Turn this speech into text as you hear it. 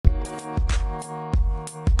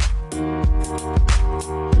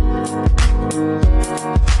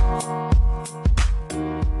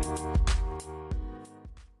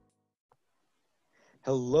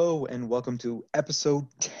welcome to episode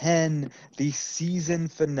 10, the season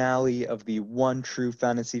finale of the One True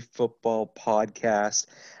Fantasy Football podcast.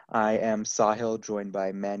 I am Sahil, joined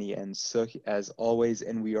by Manny and Suk as always,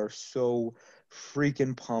 and we are so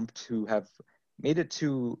freaking pumped to have made it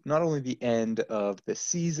to not only the end of the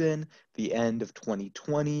season, the end of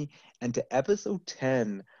 2020, and to episode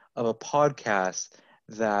 10 of a podcast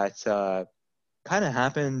that kind of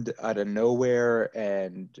happened out of nowhere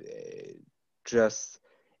and just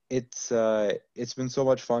it's been so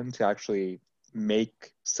much fun to actually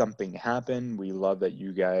make something happen. We love that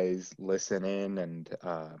you guys listen in and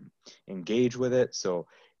engage with it. So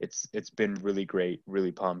it's been really great,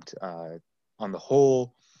 really pumped on the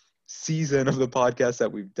whole season of the podcast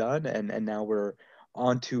that we've done, and now we're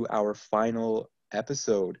on to our final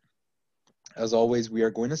episode. As always, we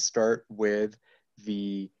are going to start with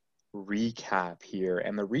the recap here.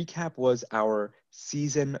 And the recap was our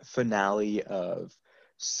season finale of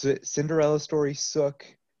Cinderella Story Sook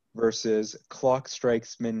versus Clock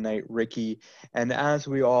Strikes Midnight Ricky. And as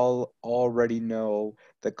we all already know,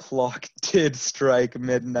 the clock did strike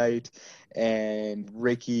midnight and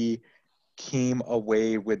Ricky came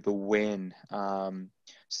away with the win.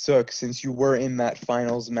 Sook, since you were in that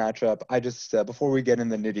finals matchup, I just before we get in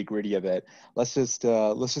the nitty gritty of it, let's just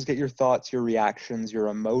get your thoughts, your reactions, your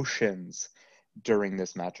emotions during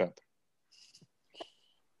this matchup.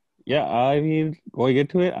 Yeah, I mean, going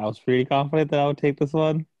into it, I was pretty confident that I would take this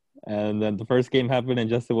one. And then the first game happened, and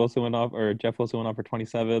Jeff Wilson went off for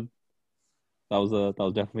 27. That was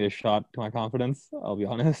definitely a shot to my confidence. I'll be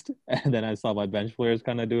honest. And then I saw my bench players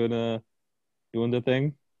kind of doing the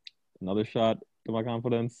thing. Another shot to my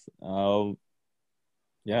confidence. Yeah,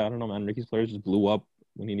 I don't know, man. Ricky's players just blew up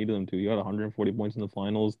when he needed them to. He got 140 points in the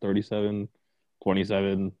finals, 37,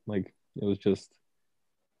 27. Like, it was just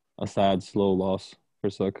a sad, slow loss for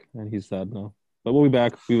Sook, and he's sad now. But we'll be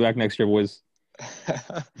back. We'll be back next year, boys.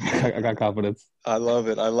 I got confidence. I love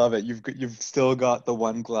it. I love it. You've still got the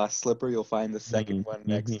one glass slipper. You'll find the second one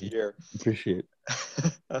next year. Appreciate.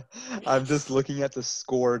 I'm just looking at the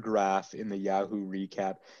score graph in the Yahoo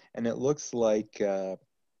recap, and it looks like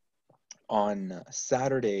on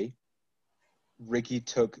Saturday, Ricky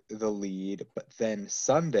took the lead, but then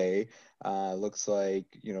Sunday, looks like,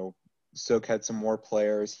 Sook had some more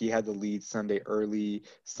players. He had the lead Sunday early,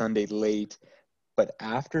 Sunday late, but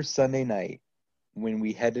after Sunday night, when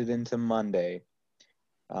we headed into Monday,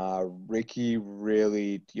 Ricky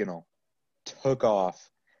really, took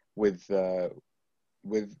off with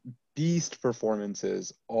beast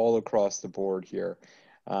performances all across the board here.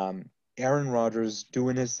 Aaron Rodgers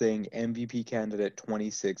doing his thing, MVP candidate,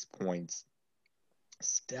 26 points.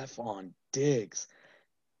 Stefon Diggs,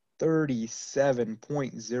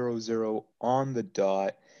 37.00 on the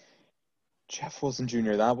dot. Jeff Wilson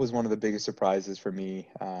Jr., that was one of the biggest surprises for me.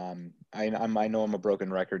 I know I'm a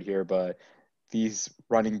broken record here, but these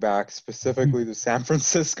running backs, specifically the San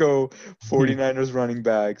Francisco 49ers running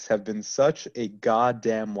backs, have been such a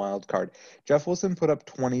goddamn wild card. Jeff Wilson put up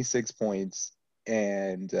 26 points,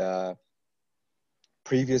 and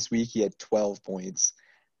previous week he had 12 points.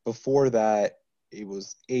 Before that, it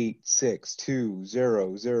was 8, 6, 2,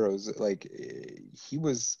 0, 0. Like, he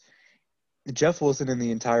was... Jeff Wilson in the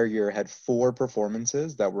entire year had 4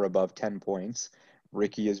 performances that were above 10 points.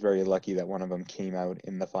 Ricky is very lucky that one of them came out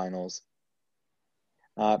in the finals.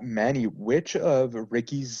 Manny, which of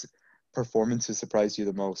Ricky's performances surprised you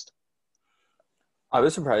the most? I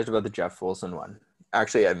was surprised about the Jeff Wilson one.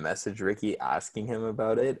 Actually, I messaged Ricky asking him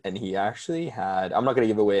about it, and he actually had, I'm not going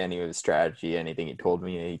to give away any of his strategy, anything he told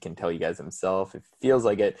me. He can tell you guys himself if it feels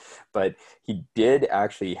like it, but he did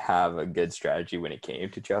actually have a good strategy when it came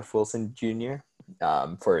to Jeff Wilson Jr.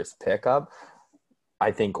 For his pickup.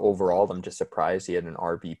 I think overall, I'm just surprised he had an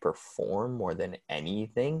RB perform more than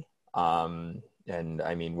anything. And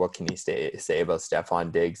I mean, what can he say about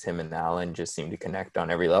Stefon Diggs? Him and Allen just seem to connect on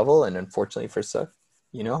every level. And unfortunately for Sook,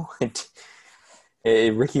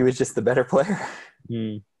 Ricky was just the better player.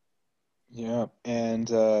 Yeah, and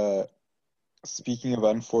speaking of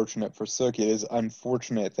unfortunate for Sook, it is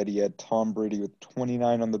unfortunate that he had Tom Brady with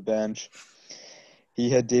 29 on the bench.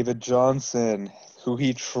 He had David Johnson, who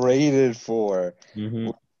he traded for,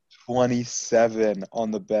 with 27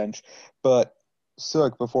 on the bench. But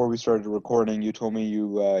Sook, before we started recording, you told me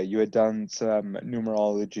you had done some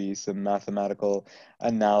numerology, some mathematical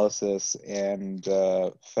analysis, and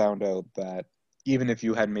found out that even if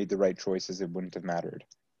you had made the right choices, it wouldn't have mattered.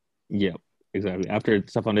 Yeah, exactly. After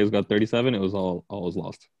Stefon Diggs got 37, it was all was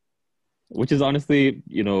lost. Which is honestly,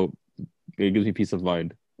 it gives me peace of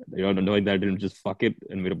mind. Knowing that I didn't just fuck it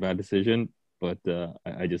and made a bad decision, but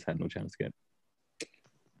I just had no chance yet.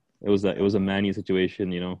 It was a Manny situation,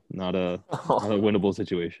 not a winnable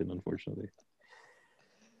situation, unfortunately.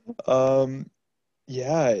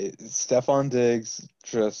 Yeah, Stephon Diggs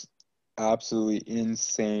just absolutely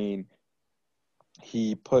insane.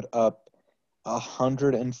 He put up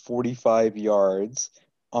 145 yards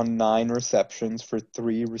on 9 receptions for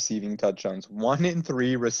 3 receiving touchdowns. 1 in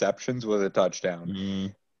 3 receptions was a touchdown.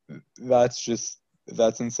 Mm,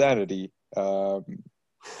 That's insanity.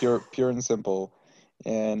 Pure and simple.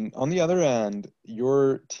 And on the other end,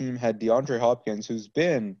 your team had DeAndre Hopkins, who's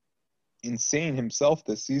been insane himself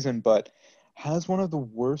this season, but has one of the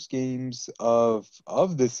worst games of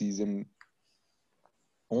the season,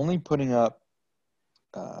 only putting up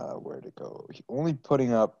where'd it go? Only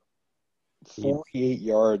putting up 48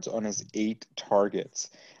 yards on his 8 targets.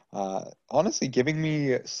 Honestly, giving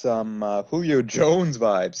me some Julio Jones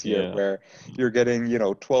vibes here, yeah. where you're getting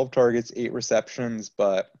 12 targets, 8 receptions,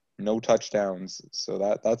 but no touchdowns. So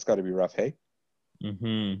that's got to be rough, hey? Yeah,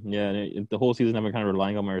 and the whole season I've been kind of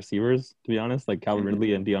relying on my receivers, to be honest. Like Calvin Mhm.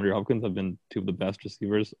 Ridley and DeAndre Hopkins have been two of the best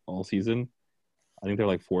receivers all season. I think they're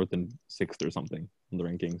like 4th and 6th or something in the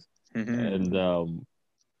rankings. Mhm. And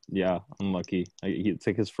yeah, unlucky. It's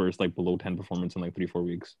like his first like below 10 performance in like 3-4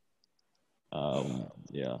 weeks.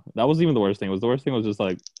 Yeah, that wasn't even the worst thing. The worst thing was just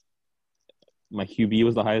like my QB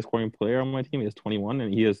was the highest scoring player on my team. He has 21,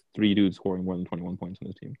 and he has 3 dudes scoring more than 21 points on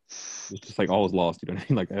his team. It's just like all was lost. You know what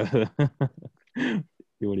I mean? Like,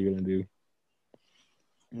 what are you gonna do?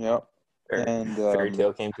 Yep. And Fairy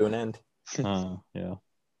tale came to an end. Yeah.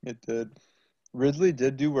 it did. Ridley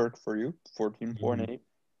did do work for you, 14.8.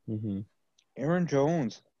 Mm-hmm. Aaron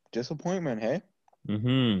Jones, disappointment, hey?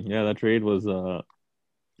 Yeah, that trade was a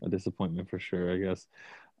disappointment for sure. I guess.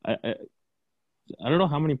 I don't know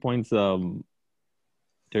how many points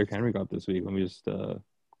Derrick Henry got this week. Let me just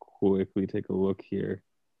quickly take a look here.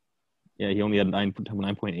 Yeah, he only had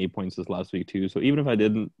 9.8 points this last week too. So even if I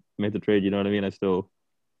didn't make the trade, you know what I mean, I still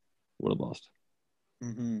would have lost.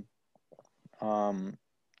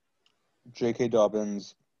 J.K.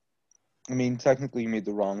 Dobbins, I mean, technically you made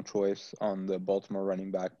the wrong choice on the Baltimore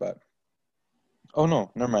running back, but oh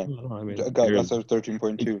no, never mind. I mean, Got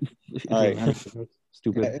 13.2. All right.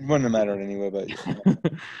 Stupid. It wouldn't have mattered anyway, but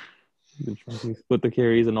Been trying to split the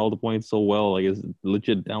carries and all the points so well. Like it's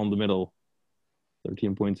legit down the middle.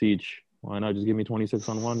 13 points each. Why not just give me 26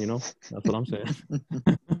 on one? That's what I'm saying.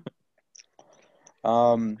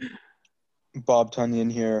 Bob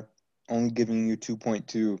Tunyon here, only giving you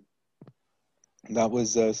 2.2. That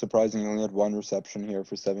was surprising. He only had 1 reception here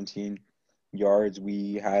for 17 yards.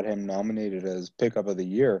 We had him nominated as pickup of the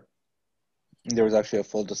year. There was actually a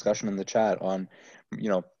full discussion in the chat on,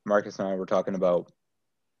 Marcus and I were talking about,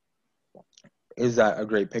 is that a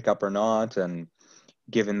great pickup or not? And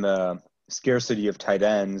given the scarcity of tight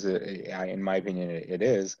ends, in my opinion, it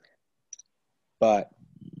is. But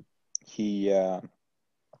he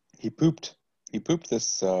pooped. He pooped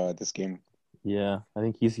this game. Yeah, I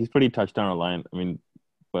think he's pretty touchdown reliant. I mean,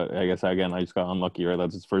 but I guess again, I just got unlucky, right?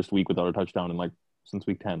 That's his first week without a touchdown in like since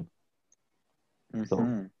week 10.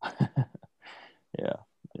 So yeah.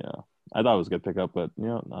 I thought it was a good pickup, but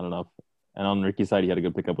not enough. And on Ricky's side, he had a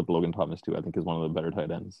good pickup with Logan Thomas too. I think he's one of the better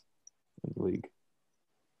tight ends in the league.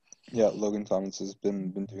 Yeah, Logan Thomas has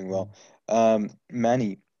been doing well.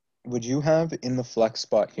 Manny, would you have in the flex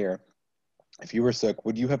spot here, if you were sick,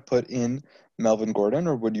 would you have put in Melvin Gordon,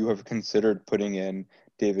 or would you have considered putting in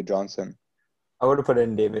David Johnson? I would have put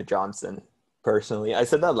in David Johnson personally. I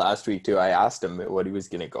said that last week too. I asked him what he was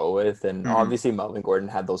going to go with. And obviously Melvin Gordon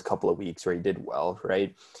had those couple of weeks where he did well,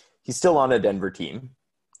 right? He's still on a Denver team,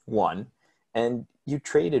 one. And you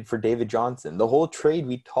traded for David Johnson. The whole trade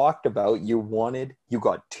we talked about, you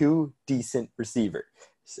got 2 decent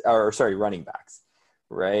running backs,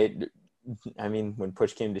 right? I mean, when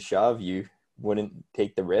push came to shove, you wouldn't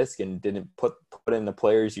take the risk and didn't put in the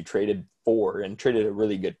players you traded for and traded a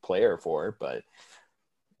really good player for. But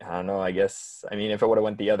I don't know, I guess, I mean, if it would have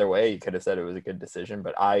went the other way, you could have said it was a good decision,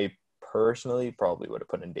 but I personally probably would have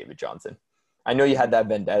put in David Johnson. I know you had that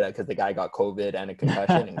vendetta because the guy got COVID and a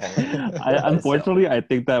concussion. And unfortunately, I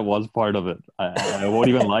think that was part of it. I won't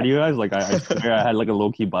even lie to you guys. Like, I swear I had like a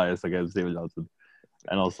low-key bias against David Johnson.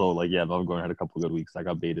 And also, like, yeah, Melvin Gordon had a couple of good weeks. I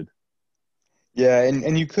got baited. Yeah,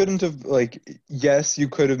 and you couldn't have, yes, you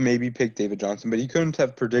could have maybe picked David Johnson, but you couldn't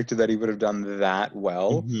have predicted that he would have done that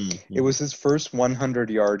well. It was his first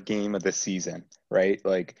 100-yard game of the season, right?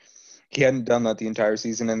 Like, he hadn't done that the entire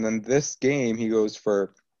season. And then this game, he goes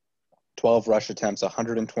for 12 rush attempts,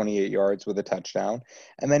 128 yards with a touchdown,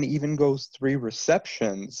 and then even goes 3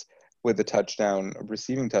 receptions with a touchdown, a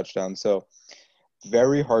receiving touchdown. So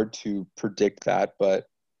very hard to predict that, but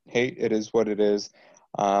hey, it is what it is.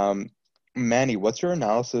 Manny, what's your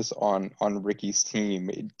analysis on Ricky's team?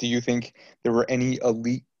 Do you think there were any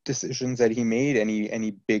elite decisions that he made?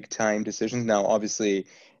 Any big time decisions? Now, obviously,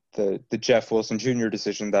 the Jeff Wilson Jr.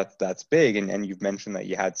 decision that's big, and you've mentioned that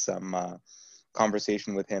you had some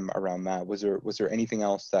conversation with him around that. Was there anything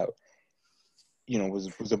else that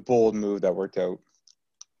was a bold move that worked out?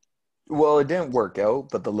 Well, it didn't work out,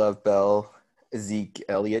 but the Lev Bell Zeke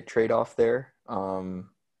Elliott trade off there, that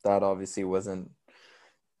obviously wasn't.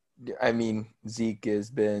 I mean, Zeke has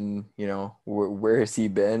been, where has he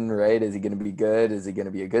been, right? Is he going to be good? Is he going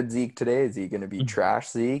to be a good Zeke today? Is he going to be trash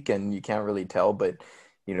Zeke? And you can't really tell, but,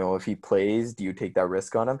 if he plays, do you take that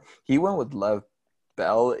risk on him? He went with Lev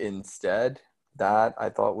Bell instead. That I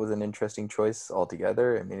thought was an interesting choice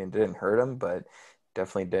altogether. I mean, it didn't hurt him, but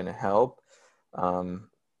definitely didn't help. I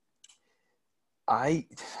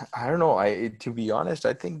don't know. To be honest,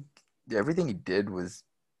 I think everything he did was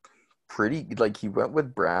pretty, like, he went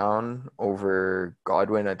with Brown over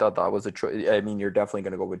Godwin. I thought that was a choice. I mean, you're definitely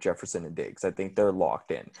going to go with Jefferson and Diggs. I think they're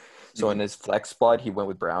locked in. So in his flex spot, he went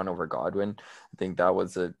with Brown over Godwin. I think that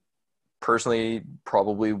was personally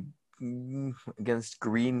probably against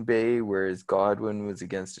Green Bay, whereas Godwin was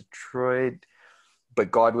against Detroit.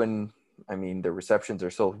 But Godwin, I mean, the receptions are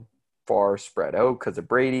so far spread out because of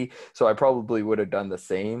Brady. So I probably would have done the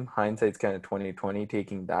same. Hindsight's kind of 2020,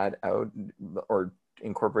 taking that out or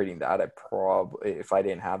incorporating that. If I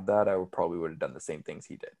didn't have that, I probably would have done the same things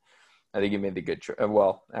he did. I think he made the good choice.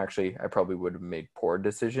 Well, actually, I probably would have made poor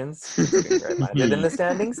decisions being right-minded in the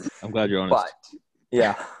standings. I'm glad you're honest. But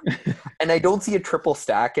yeah, and I don't see a triple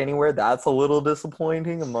stack anywhere. That's a little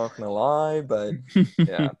disappointing. I'm not gonna lie, but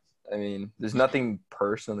yeah, I mean, there's nothing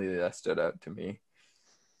personally that stood out to me.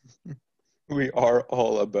 We are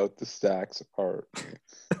all about the stacks, Art.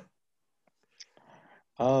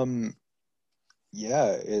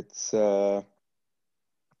 Yeah, it's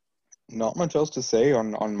not much else to say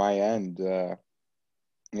on my end.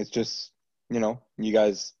 It's just, you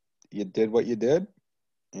guys, you did what you did,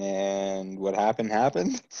 and what happened.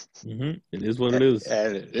 It is what it is.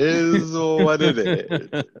 And it is what it is.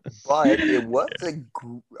 But it was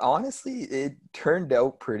honestly, it turned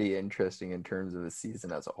out pretty interesting in terms of the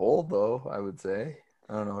season as a whole, though, I would say.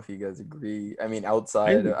 I don't know if you guys agree. I mean,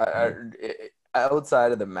 outside of the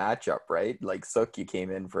matchup, right? Like, Sook, you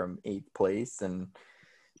came in from 8th place, and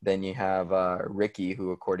then you have Ricky,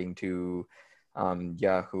 who, according to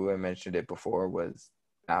Yahoo, I mentioned it before, was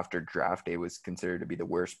after draft day was considered to be the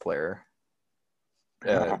worst player.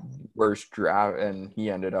 Worst draft, and he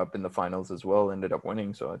ended up in the finals as well, ended up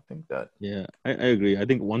winning. So I think that I agree. I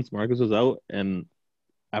think once Marcus was out, and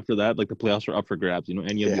after that, like, the playoffs were up for grabs.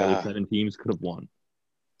 Any of the other 7 teams could have won.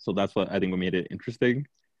 So that's what I think made it interesting.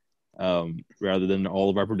 Rather than all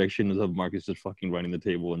of our predictions of Marcus just fucking running the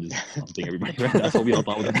table and just something everybody. Right? That's what we all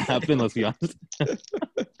thought was going to happen. Let's be honest.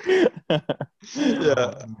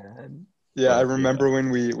 Yeah. I remember when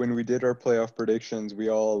we did our playoff predictions, we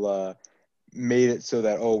all made it so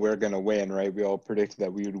that we're gonna win, right? We all predicted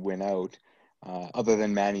that we would win out. Other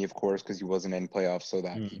than Manny, of course, because he wasn't in playoffs, so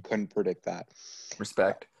that he couldn't predict that.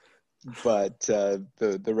 Respect. But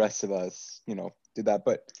the rest of us, did that.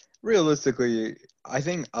 But realistically, I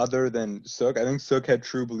think other than Sook, I think Sook had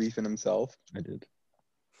true belief in himself. I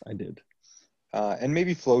did. And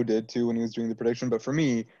maybe Flo did too when he was doing the prediction. But for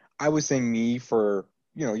me, I was saying you got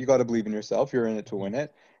to believe in yourself. You're in it to win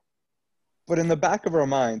it. But in the back of our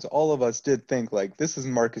minds, all of us did think, like, this is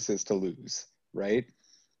Marcus's to lose, right?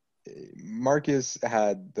 Marcus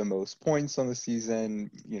had the most points on the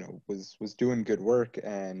season, was doing good work.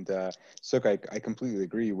 And Sook, I completely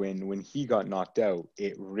agree. When he got knocked out,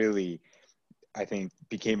 it really, I think,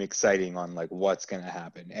 became exciting on, like, what's going to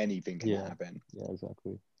happen. Anything can happen. Yeah,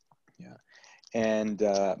 exactly. Yeah. And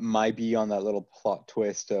might be on that little plot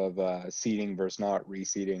twist of seeding versus not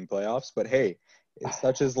reseeding playoffs. But hey,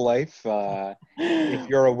 such is life. If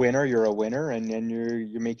you're a winner, you're a winner, and then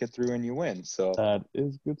you make it through and you win. So that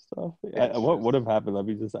is good stuff. What would have happened? Let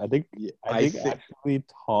me just. I think actually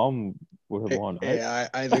Tom would have won. Right? Yeah,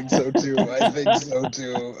 I think so too.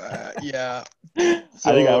 Yeah. So,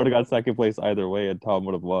 I think I would have got second place either way, and Tom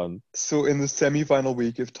would have won. So in the semifinal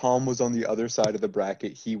week, if Tom was on the other side of the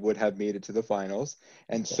bracket, he would have made it to the finals.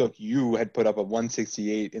 And so you had put up a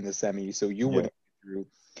 168 in the semi, so you would have made it through.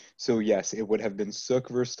 So yes, it would have been Sook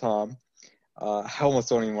versus Tom. I almost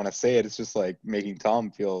don't even want to say it. It's just like making Tom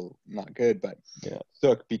feel not good. But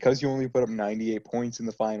Sook, because you only put up 98 points in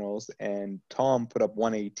the finals and Tom put up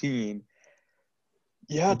 118,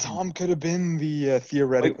 Yeah, Tom could have been the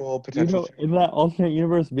theoretical potential in champion. that alternate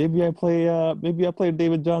universe, maybe I play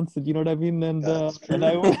David Johnson. You know what I mean? That's And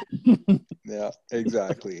I true. win. Yeah,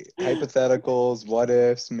 exactly. Hypotheticals, what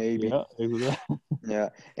ifs, maybe. Yeah, exactly. Yeah,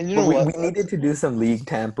 and you But know we what? needed to do some league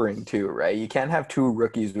tampering too, right? You can't have two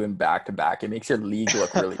rookies win back to back. It makes your league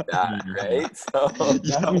look really bad, Mhm. right? So There has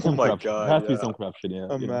Yeah. to be Oh some my corruption. There God. has to be Yeah. some corruption.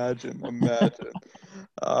 Yeah, Imagine.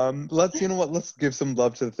 You know what? Let's give some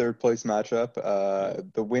love to the third place matchup.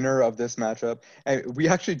 The winner of this matchup, and we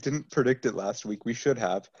actually didn't predict it last week. We should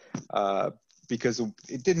have, because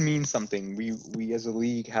it did mean something. We as a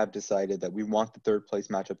league have decided that we want the third place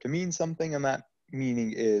matchup to mean something, and that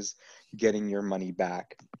meaning is getting your money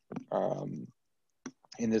back. Um,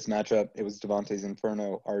 in this matchup, it was Devontae's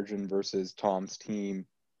Inferno Arjun versus Tom's team.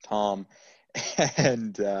 Tom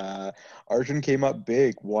and Arjun came up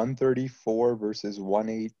big, 134 versus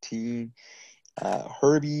 118.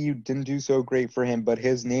 Herbie didn't do so great for him, but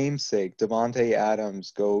his namesake, Devontae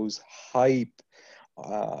Adams, goes hype.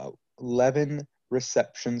 11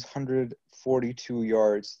 receptions, 142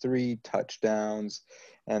 yards, 3 touchdowns,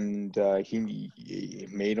 and he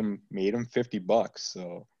made him $50.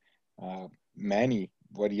 So, Manny,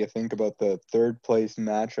 what do you think about the third place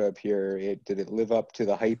matchup here? Did it live up to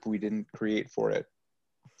the hype we didn't create for it?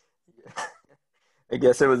 I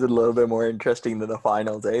guess it was a little bit more interesting than the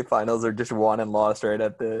finals, eh? Finals are just won and lost right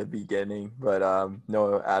at the beginning. But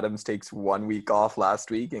no, Adams takes 1 week off last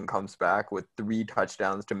week and comes back with 3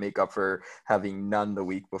 touchdowns to make up for having none the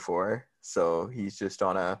week before. So he's just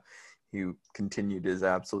he continued his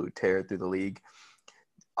absolute tear through the league.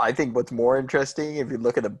 I think what's more interesting, if you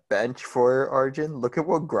look at the bench for Arjun, look at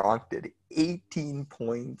what Gronk did. 18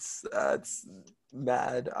 points. That's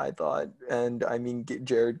mad, I thought. And I mean, get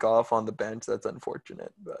Jared Goff on the bench. That's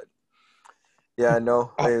unfortunate. But yeah,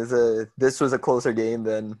 no, this was a closer game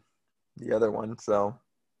than the other one. So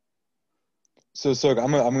So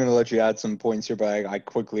I'm gonna let you add some points here, but I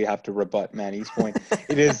quickly have to rebut Manny's point.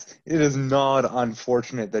 It is not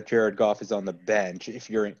unfortunate that Jared Goff is on the bench. If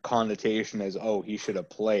your connotation is, oh, he should have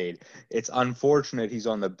played, it's unfortunate he's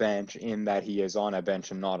on the bench in that he is on a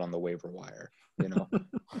bench and not on the waiver wire. You know,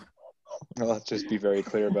 let's just be very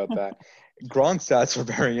clear about that. Gronk's stats were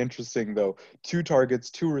very interesting though. 2 targets,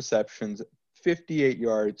 2 receptions, 58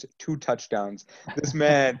 yards, 2 touchdowns. This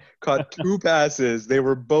man caught 2 passes. They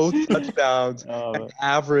were both touchdowns and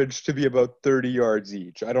averaged to be about 30 yards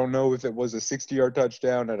each. I don't know if it was a 60-yard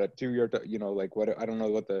touchdown and a 2-yard, like what, I don't know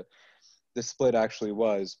what the split actually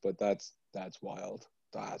was, but that's wild.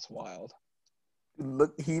 That's wild.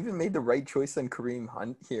 look, he even made the right choice on Kareem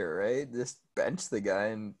Hunt here, right? Just bench the guy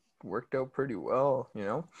and worked out pretty well, you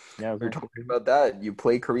know? Yeah, We were talking about that. You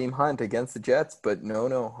play Kareem Hunt against the Jets, but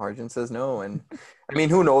no, Arjun says no. And I mean,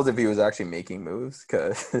 who knows if he was actually making moves?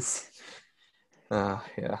 Because, yeah.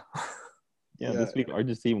 Yeah, this week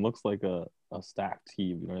Arjun's team looks like a stacked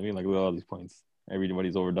team. You know what I mean? Like, look at all these points.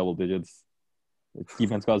 Everybody's over double digits. The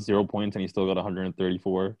defense got 0 points, and he still got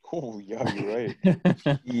 134. Oh, yeah, you're right.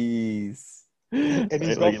 Jeez. And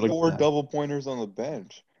he's got 4 double pointers on the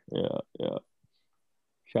bench. Yeah.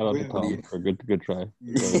 Shout out to Tom for a good try.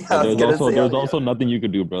 Yeah, There's also nothing you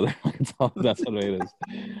could do, brother. That's what it is.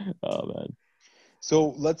 Oh man. So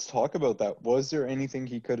let's talk about that. Was there anything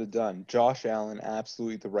he could have done? Josh Allen,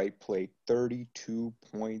 absolutely the right play. 32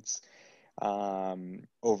 points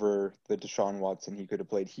over the Deshaun Watson he could have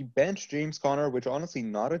played. He benched James Conner, which honestly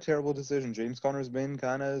not a terrible decision. James Conner's been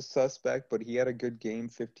kind of suspect, but he had a good game,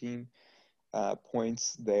 15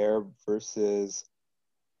 points there versus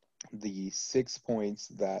the 6 points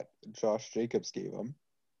that Josh Jacobs gave him.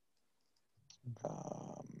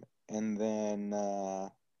 And then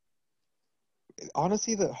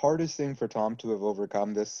honestly, the hardest thing for Tom to have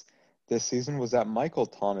overcome this season was that Michael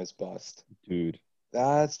Thomas bust. Dude.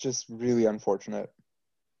 That's just really unfortunate.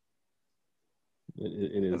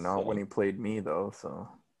 It is. Not when he played me, though, so.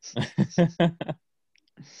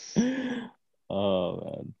 Oh,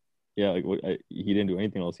 man. Yeah, he didn't do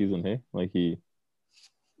anything all season, hey? Like, it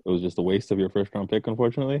was just a waste of your first-round pick,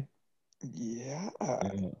 unfortunately. Yeah.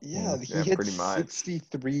 He hit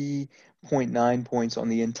 63.9 points on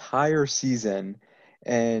the entire season.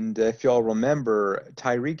 And if y'all remember,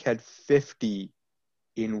 Tyreek had 50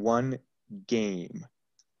 in one game.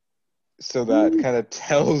 So that kind of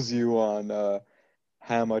tells you on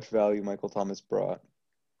how much value Michael Thomas brought.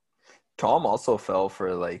 Tom also fell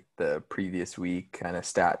for like the previous week kind of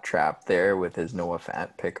stat trap there with his Noah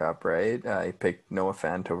Fant pickup, right? He picked Noah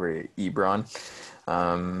Fant over Ebron.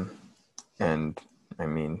 And I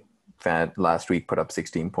mean, Fant last week put up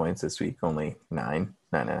 16 points. This week only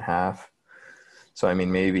 9.5. So I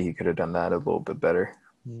mean, maybe he could have done that a little bit better.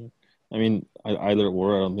 I mean, either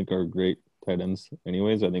or I don't think are great tight ends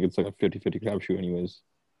anyways. I think it's like a 50-50 crapshoot anyways.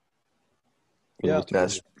 For Yeah.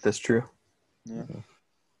 those two. That's true. Yeah.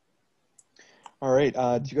 All right.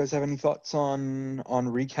 Do you guys have any thoughts on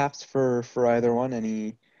recaps for either one?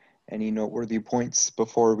 Any noteworthy points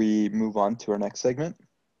before we move on to our next segment?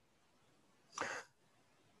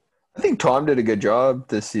 I think Tom did a good job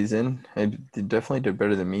this season. He definitely did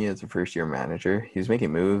better than me as a first-year manager. He was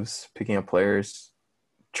making moves, picking up players,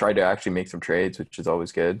 tried to actually make some trades, which is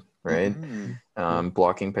always good, right? Mm-hmm.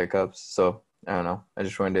 Blocking pickups. So, I don't know. I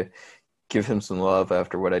just wanted to give him some love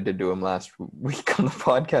after what I did to him last week on the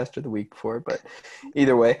podcast or the week before. But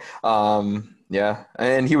either way, yeah.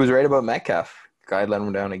 And he was right about Metcalf. Guy let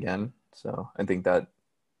him down again. So I think that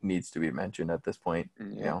needs to be mentioned at this point.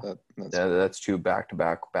 Yeah, that's 2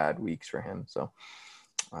 back-to-back bad weeks for him. So,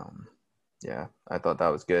 yeah, I thought that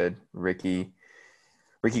was good. Ricky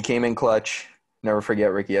came in clutch. Never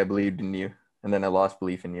forget, Ricky, I believed in you. And then I lost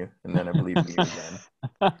belief in you. And then I believed in you again.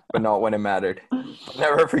 But not when it mattered. I'll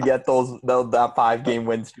never forget that 5-game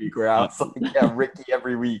win streak where I was like, yeah, Ricky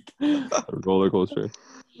every week. A roller coaster.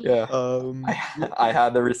 Yeah. I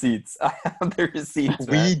had the receipts. I have the receipts,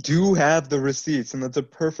 man. We do have the receipts, and that's a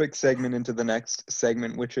perfect segment into the next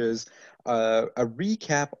segment, which is a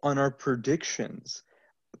recap on our predictions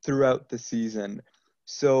throughout the season.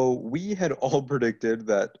 So we had all predicted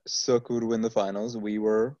that Sook would win the finals. We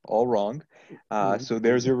were all wrong. So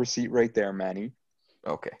there's your receipt right there, Manny.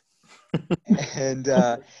 Okay. And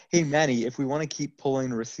hey, Manny, if we want to keep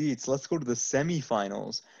pulling receipts, let's go to the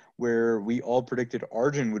semifinals where we all predicted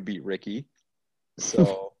Arjun would beat Ricky.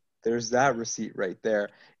 So there's that receipt right there.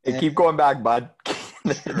 Hey, keep going back, bud.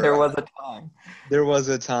 There was a time. There was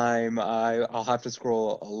a time. I'll have to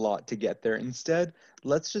scroll a lot to get there. Instead,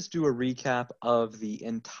 let's just do a recap of the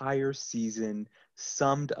entire season,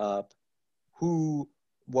 summed up.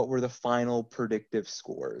 What were the final predictive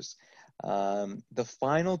scores? The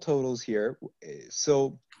final totals here.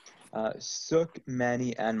 So, Sook,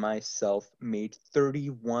 Manny, and myself made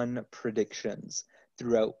 31 predictions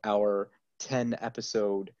throughout our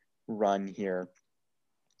 10-episode run here.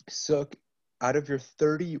 Sook, out of your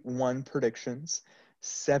 31 predictions,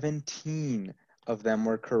 17 of them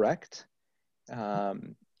were correct. Not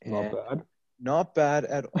bad. Not bad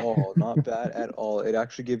at all. Not bad at all. It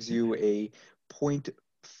actually gives you a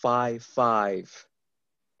 0.55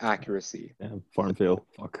 accuracy. Yeah, farm fail.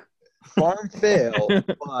 Fuck. Farm fail,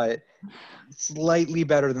 but slightly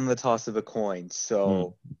better than the toss of a coin.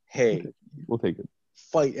 So, hey. We'll take it.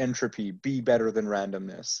 Fight entropy. Be better than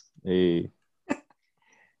randomness. Hey.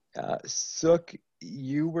 Sook,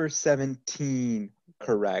 you were 17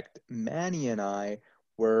 correct. Manny and I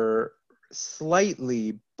were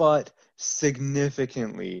slightly but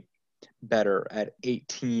significantly better at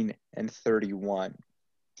 18 and 31,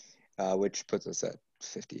 which puts us at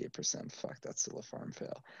 58%. Fuck, that's still a farm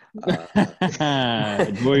fail. But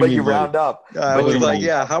you round up. I was like,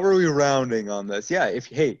 yeah, how are we rounding on this? Yeah,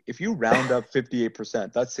 if you round up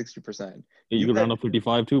 58%, that's 60%. You can round up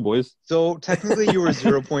 55 too, boys. So technically you were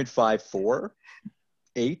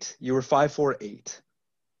 0.548. You were 548.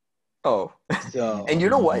 Oh. So, and you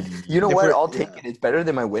know what? I'll take it. It's better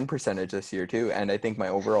than my win percentage this year too, and I think my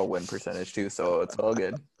overall win percentage too, so it's all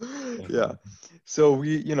good. Yeah. So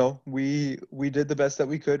we did the best that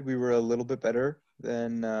we could. We were a little bit better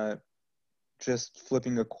than just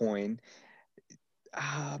flipping a coin.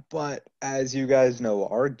 But as you guys know,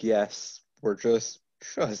 our guests were just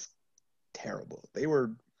terrible. They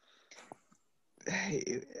were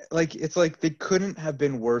it's like they couldn't have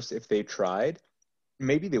been worse if they tried.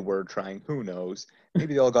 Maybe they were trying. Who knows?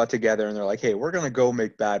 Maybe they all got together and they're like, hey, we're going to go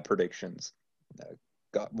make bad predictions.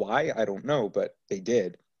 Why? I don't know, but they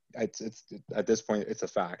did. It's at this point, it's a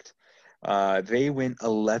fact. They went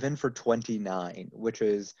 11 for 29, which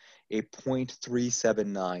is a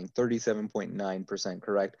 0.379, 37.9%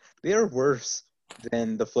 correct. They are worse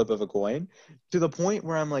than the flip of a coin, to the point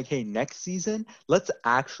where I'm like, hey, next season, let's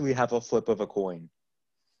actually have a flip of a coin.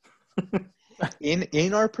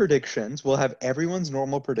 In our predictions, we'll have everyone's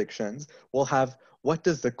normal predictions. We'll have what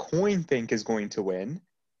does the coin think is going to win,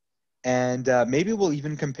 and maybe we'll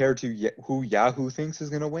even compare to who Yahoo thinks is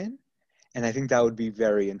going to win. And I think that would be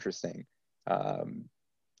very interesting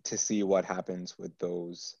to see what happens with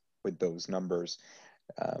those numbers.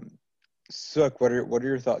 Sook, what are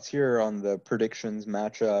your thoughts here on the predictions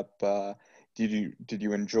matchup? Did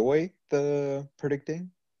you enjoy the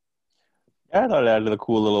predicting? Yeah, I thought it added a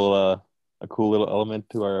cool little element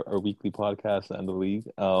to our weekly podcast and the league.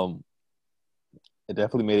 It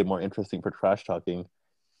definitely made it more interesting for trash talking.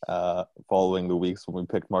 Following the weeks when we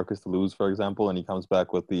picked Marcus to lose, for example, and he comes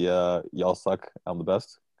back with the "y'all suck, I'm the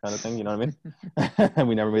best" kind of thing. You know what I mean? And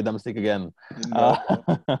we never made that mistake again. No.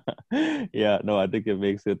 Yeah, no, I think it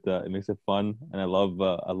makes it fun, and I love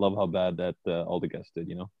how bad that all the guests did.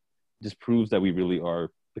 You know, just proves that we really are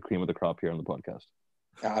the cream of the crop here on the podcast.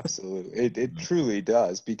 Absolutely. It truly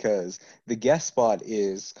does, because the guest spot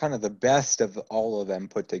is kind of the best of all of them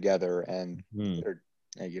put together, and they're,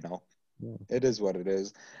 you know, it is what it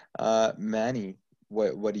is. Manny,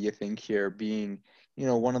 what do you think here? Being, you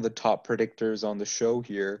know, one of the top predictors on the show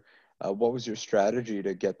here, what was your strategy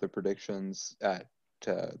to get the predictions at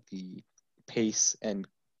the pace and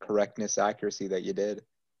correctness, accuracy that you did?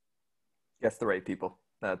 Guess the right people.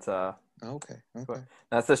 That's Okay.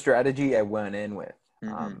 that's the strategy I went in with.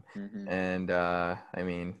 Mm-hmm. I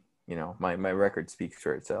mean, you know, my record speaks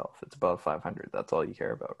for itself. It's above 500. That's all you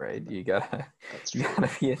care about, right? You gotta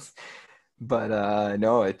be but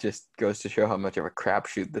no, it just goes to show how much of a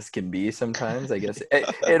crapshoot this can be sometimes. I guess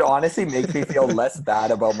it honestly makes me feel less bad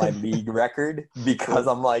about my league record, because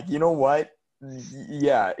I'm like, you know what?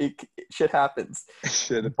 Yeah, shit happens.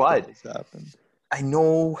 But happened. I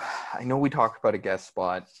know we talk about a guest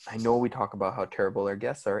spot. I know we talk about how terrible our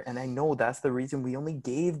guests are. And I know that's the reason we only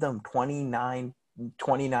gave them 29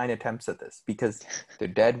 attempts at this, because they're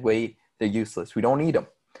dead weight. They're useless. We don't need them.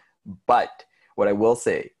 But what I will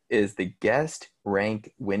say is the guest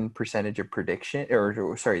rank win percentage of prediction,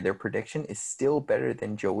 or sorry, their prediction is still better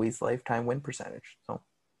than Joey's lifetime win percentage. So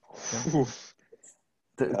yeah.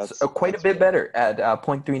 It's quite a bit better at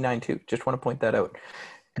 0.392. Just want to point that out.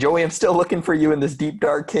 Joey, I'm still looking for you in this deep,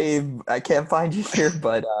 dark cave. I can't find you here,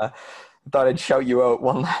 but I thought I'd shout you out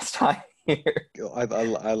one last time here.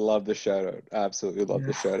 I love the shout out. Absolutely love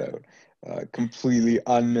the shout out. Completely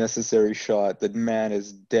unnecessary shot. The man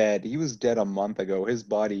is dead. He was dead a month ago. His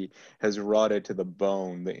body has rotted to the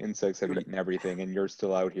bone. The insects have eaten everything, and you're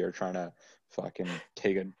still out here trying to fucking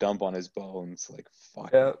take a dump on his bones. Like,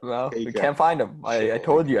 fuck. Yeah, well, we can't find him. I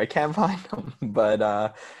told you I can't find him.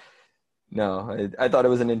 But no, I thought it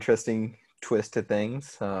was an interesting twist to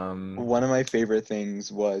things. One of my favorite things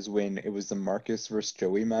was when it was the Marcus versus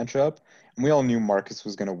Joey matchup, and we all knew Marcus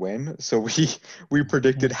was going to win, so we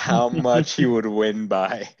predicted how much he would win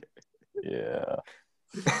by. Yeah.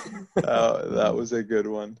 That was a good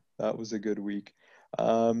one. That was a good week.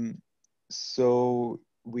 So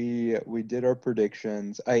we did our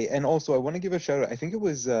predictions. And also I want to give a shout out. I think it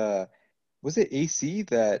was it AC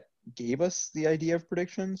that gave us the idea of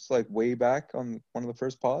predictions, like way back on one of the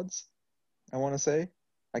first pods, I want to say.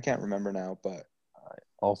 I can't remember now, but I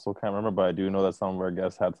also can't remember, but I do know that some of our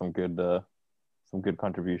guests had some good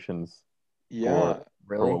contributions. Yeah.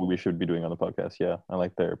 For what we should be doing on the podcast. Yeah, I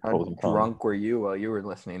like their pros and cons. How drunk were you while you were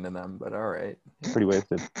listening to them? But all right. Pretty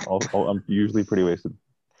wasted. I'm usually pretty wasted.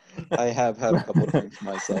 I have had a couple of drinks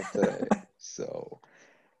myself today. So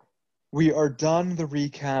we are done the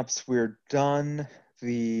recaps. We're done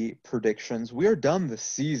the predictions. We are done the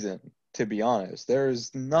season, to be honest.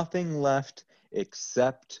 There's nothing left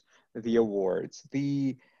except the awards.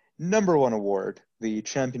 The number one award, the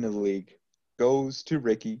champion of the league, goes to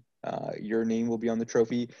Ricky. Your name will be on the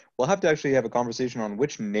trophy. We'll have to actually have a conversation on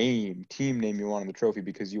which team name you want on the trophy,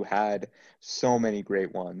 because you had so many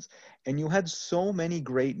great ones. And you had so many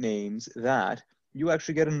great names that you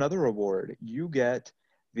actually get another award. You get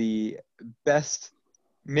the best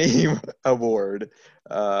name award.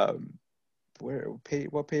 What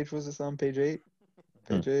page was this on? Page 8?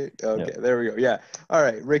 Page 8? Okay, Yep. There we go. Yeah. All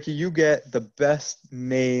right, Ricky, you get the best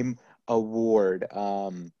name award.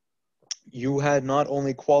 You had not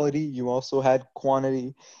only quality, you also had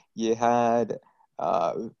quantity. You had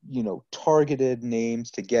targeted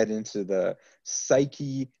names to get into the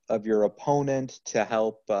psyche of your opponent, to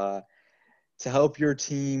help your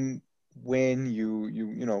team win.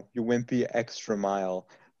 You went the extra mile.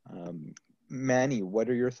 Manny, what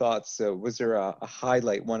are your thoughts? Was there a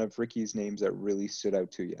highlight, one of Ricky's names that really stood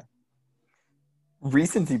out to you?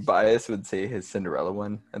 Recency bias would say his Cinderella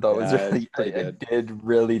one. I thought was really pretty good. I did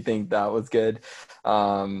really think that was good.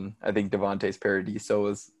 I think Devontae's Paradiso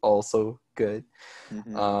was also good.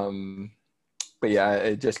 Mm-hmm. But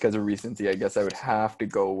yeah, just because of recency, I guess I would have to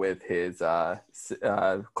go with his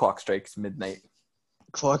Clock Strikes Midnight.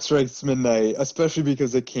 Clock Strikes Midnight, especially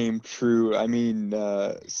because it came true. I mean,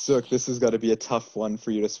 Sook, this has got to be a tough one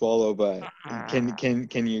for you to swallow, but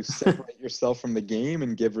can you separate yourself from the game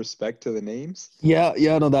and give respect to the names? Yeah,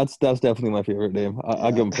 no, that's definitely my favorite name.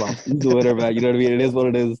 I'll give him props. He's the winner, man. You know what I mean? It is what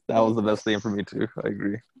it is. That was the best name for me too. I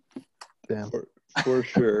agree. Damn. For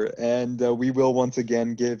sure. And we will once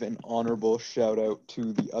again give an honorable shout out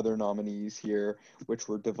to the other nominees here, which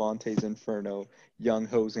were Devontae's Inferno, Young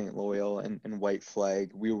Hoes Ain't Loyal, and White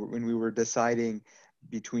Flag. When we were deciding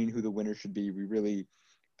between who the winner should be, we really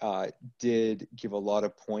did give a lot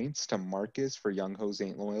of points to Marcus for Young Hoes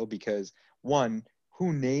Ain't Loyal because, one,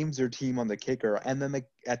 who names their team on the kicker, and then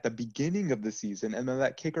at the beginning of the season, and then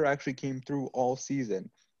that kicker actually came through all season.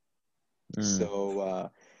 So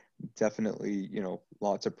definitely,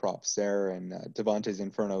 lots of props there. And Devontae's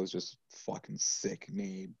Inferno is just fucking sick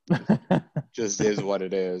name. Just is what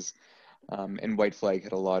it is. And White Flag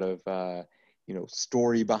had a lot of,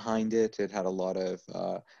 story behind it. It had a lot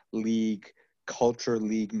of league culture,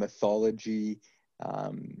 league mythology,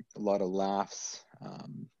 a lot of laughs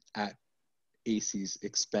at AC's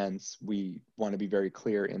expense. We want to be very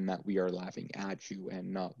clear in that we are laughing at you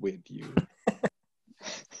and not with you.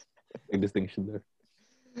 Big distinction there.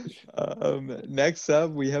 Next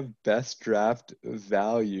up, we have best draft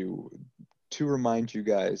value. To remind you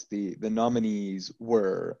guys, the nominees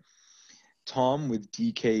were Tom with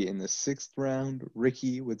DK in the 6th round,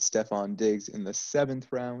 Ricky with Stefan Diggs in the 7th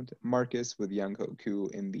round, Marcus with Young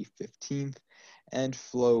Hoku in the 15th, and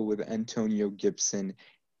Flo with Antonio Gibson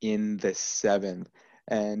in the 7th.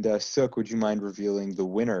 And Sook, would you mind revealing the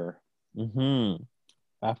winner?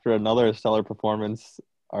 After another stellar performance,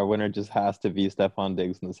 our winner just has to be Stefan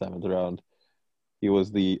Diggs in the 7th round. He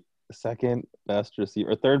was the third best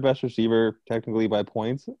receiver technically by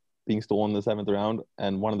points, being stolen in the 7th round.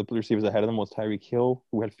 And one of the receivers ahead of them was Tyreek Hill,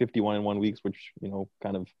 who had 51 in 1 week, which,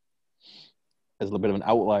 kind of is a little bit of an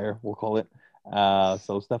outlier, we'll call it.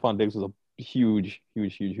 So Stefan Diggs was a huge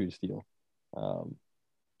steal.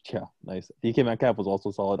 Yeah, nice. DK Metcalf was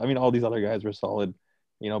also solid. I mean, all these other guys were solid.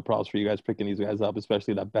 Props for you guys picking these guys up,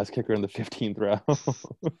 especially that best kicker in the 15th round.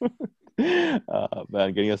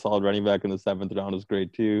 Man, getting a solid running back in the 7th round is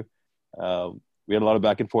great too. We had a lot of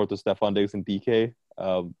back and forth with Stefan Diggs and DK,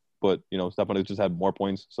 but Stefan Diggs just had more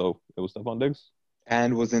points, so it was Stefan Diggs.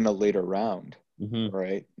 And was in a later round,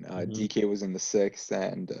 right? DK was in the 6th,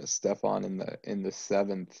 and Stefan in the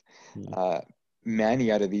 7th.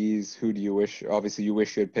 Manny, out of these, who do you wish? Obviously, you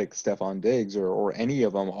wish you had picked Stefan Diggs or any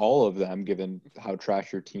of them, all of them, given how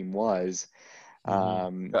trash your team was. Are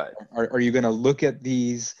you going to look at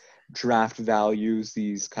these draft values,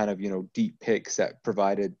 these kind of deep picks that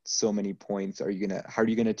provided so many points? How are you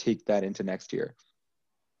gonna take that into next year?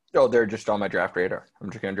 Oh, they're just on my draft radar. I'm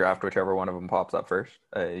just going to draft whichever one of them pops up first.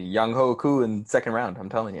 Young Hoku in 2nd round, I'm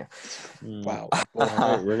telling you. Wow. All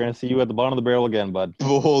right, we're going to see you at the bottom of the barrel again, bud.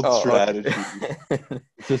 Bold strategy.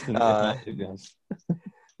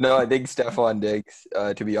 No, I think Stefan Diggs,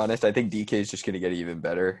 to be honest, I think DK is just going to get even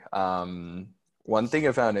better. One thing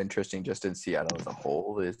I found interesting just in Seattle as a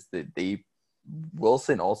whole is that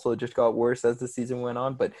Wilson also just got worse as the season went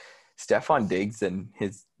on, but Stefan Diggs and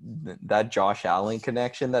that Josh Allen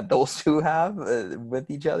connection that those two have with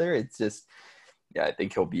each other, it's just, yeah, I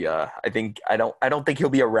think he'll be I don't think he'll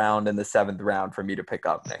be around in the 7th round for me to pick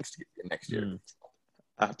up next year.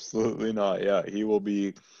 Absolutely not. Yeah, he will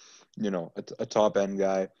be, a top end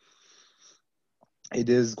guy. It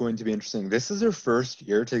is going to be interesting. This is their first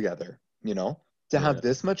year together, to have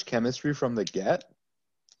this much chemistry from the get.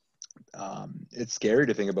 It's scary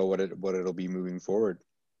to think about what it'll be moving forward.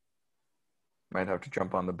 Might have to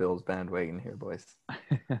jump on the Bills bandwagon here, boys.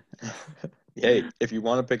 Hey, if you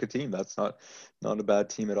want to pick a team, that's not a bad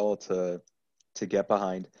team at all to get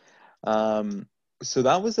behind. So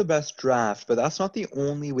that was the best draft, but that's not the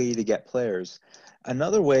only way to get players.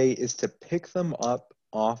 Another way is to pick them up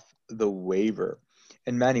off the waiver.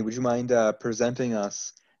 And Manny, would you mind presenting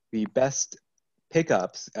us the best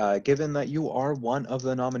pickups, given that you are one of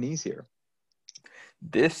the nominees here?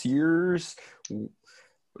 This year's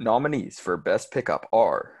nominees for best pickup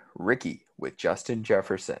are Ricky with Justin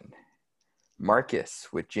Jefferson, Marcus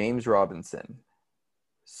with James Robinson,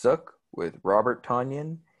 Sook with Robert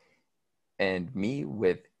Tonyan, and me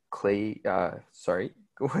with Claypool.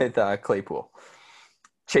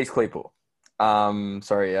 Chase Claypool.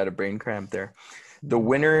 Sorry, I had a brain cramp there. The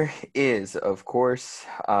winner is, of course,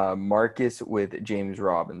 Marcus with James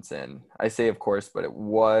Robinson. I say of course, but it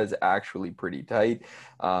was actually pretty tight.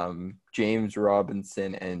 James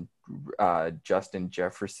Robinson and Justin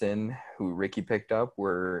Jefferson, who Ricky picked up,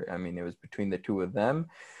 it was between the two of them.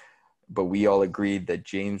 But we all agreed that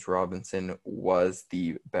James Robinson was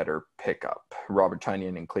the better pickup. Robert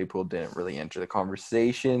Tonyan and Claypool didn't really enter the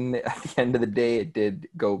conversation. At the end of the day, it did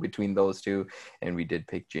go between those two, and we did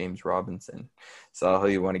pick James Robinson. So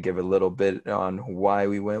you want to give a little bit on why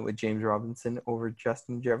we went with James Robinson over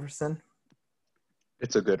Justin Jefferson?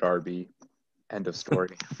 It's a good RB. End of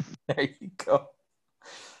story. There you go.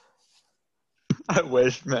 I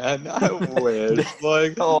wish, man. I wish.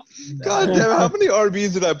 God damn, how many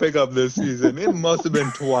RBs did I pick up this season? It must have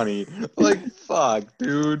been 20. Fuck,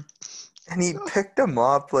 dude. And he picked him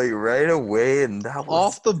up like right away, and that was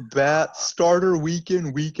Off the bat, starter week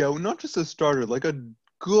in, week out. Not just a starter, like a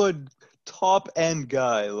good top end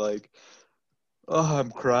guy. Like, oh,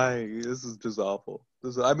 I'm crying. This is just awful.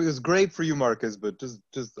 I mean, it's great for you, Marcus, but just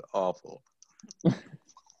awful.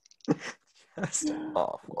 just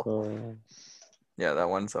awful. Yeah, that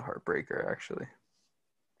one's a heartbreaker, actually.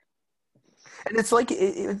 And it's like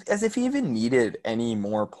as if he even needed any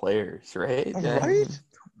more players, right? Right?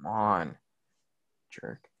 Come on,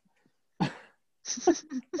 jerk.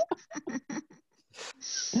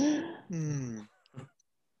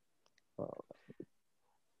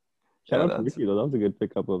 Shout out to Ricky though. That was a good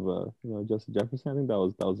pickup of Justin Jefferson. I think that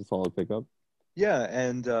was a solid pickup. Yeah,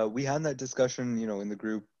 and we had that discussion, in the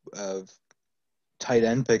group of tight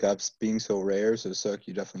end pickups being so rare. So Sook,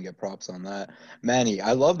 you definitely get props on that. Manny,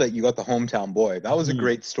 I love that you got the hometown boy. That was a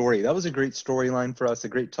great story. That was a great storyline for us. A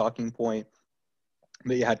great talking point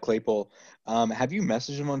that you had Claypool. Have you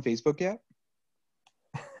messaged him on Facebook yet?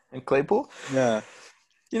 And Claypool? Yeah.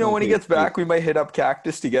 When he gets back, we might hit up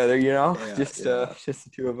Cactus together, Yeah, just the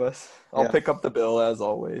two of us. I'll pick up the bill as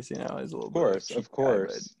always, as a little bit. Of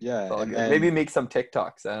course. Yeah. And maybe make some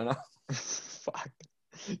TikToks. I don't know. Fuck.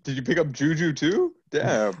 Did you pick up Juju too?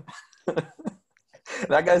 Damn.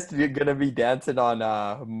 That guy's gonna be dancing on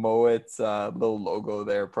Mowat's little logo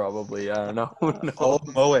there, probably. I don't know. Oh,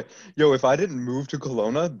 Moet. Yo, if I didn't move to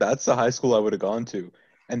Kelowna, that's the high school I would have gone to.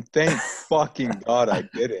 And thank fucking God I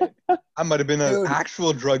did it. I might have been an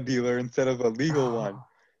actual drug dealer instead of a legal one.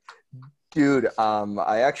 Dude,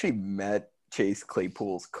 I actually met Chase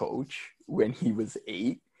Claypool's coach when he was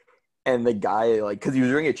 8. And the guy, because he was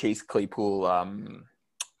wearing a Chase Claypool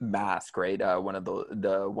mask, right? One of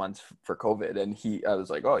the ones for COVID. And I was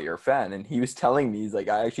like, oh, you're a fan. And he was telling me, he's like,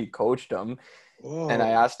 I actually coached him. Whoa. And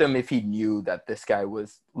I asked him if he knew that this guy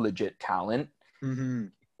was legit talent. Mm-hmm.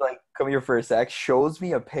 Like, come here for a sec, shows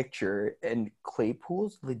me a picture, and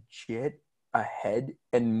Claypool's legit ahead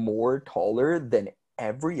and more taller than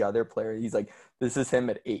every other player. He's like, this is him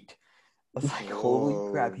at 8. I was like,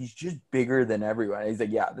 holy crap, he's just bigger than everyone. He's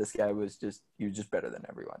like, yeah, this guy was just better than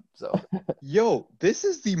everyone. So, yo, this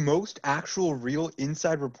is the most actual real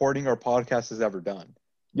inside reporting our podcast has ever done.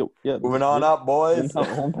 Yo, yeah. Moving on up, boys.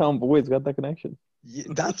 Hometown boys got that connection. Yeah,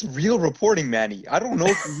 that's real reporting, Manny. I don't know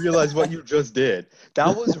if you realize what you just did.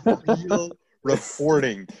 That was real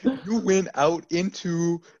reporting. You went out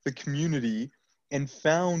into the community and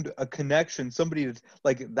found a connection. Somebody that's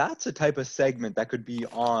that's a type of segment that could be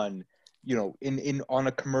on, on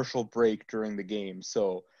a commercial break during the game.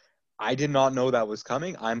 So I did not know that was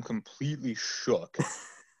coming. I'm completely shook.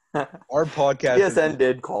 Our podcast. TSN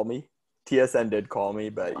did call me,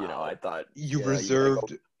 but I thought you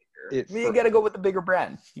reserved. You got to go with the bigger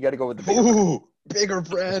brand. Bigger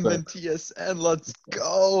brand than TSN. Let's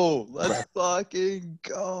go. Let's fucking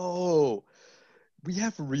go. We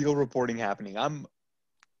have real reporting happening.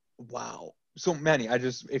 Wow. So Manny,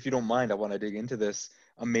 if you don't mind, I want to dig into this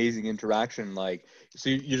amazing interaction. So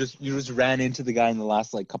you just ran into the guy in the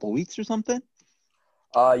last couple weeks or something?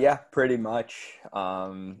 Yeah, pretty much.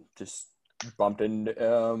 Just bumped into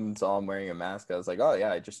saw him wearing a mask. I was like, oh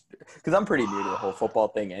yeah, because I'm pretty new to the whole football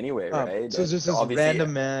thing anyway, right? So just this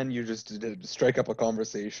random man, you just did strike up a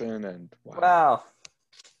conversation, and wow.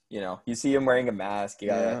 You see him wearing a mask, you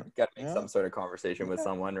gotta make some sort of conversation with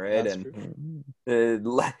someone, right? And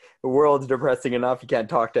the world's depressing enough, you can't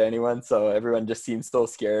talk to anyone, so everyone just seems so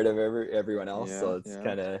scared of everyone else. So it's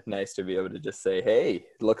kind of nice to be able to just say, hey,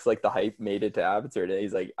 it looks like the hype made it to Abbotsford.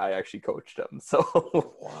 He's like, I actually coached him.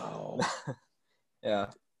 So wow. Yeah,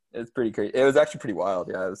 it's pretty crazy. It was actually pretty wild.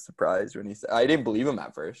 Yeah, I was surprised when he said. I didn't believe him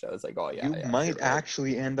at first. I was like, oh yeah. You might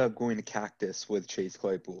actually end up going to Cactus with Chase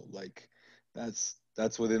Claypool.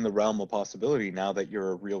 That's within the realm of possibility now that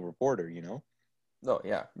you're a real reporter, Oh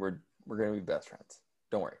yeah, we're gonna be best friends.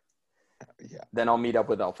 Don't worry. Yeah. Then I'll meet up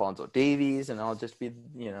with Alfonso Davies, and I'll just be,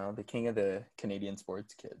 the king of the Canadian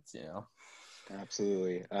sports kids.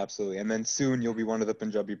 Absolutely. And then soon you'll be one of the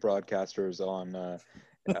Punjabi broadcasters on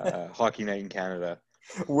Hockey Night in Canada.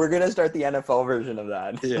 We're gonna start the NFL version of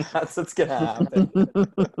that. Yeah. That's what's gonna happen.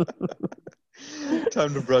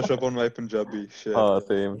 Time to brush up on my Punjabi shit. Oh,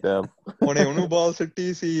 same, damn. ਉਹਨੇ ਉਹਨੂੰ ਬਾਲ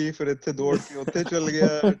ਸਿੱਟੀ ਸੀ ਫਿਰ ਇੱਥੇ ਦੌੜ ਕੇ ਉੱਥੇ ਚੱਲ ਗਿਆ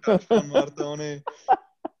touchdown ਮਾਰਦਾ ਉਹਨੇ.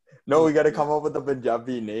 No, we got to come up with a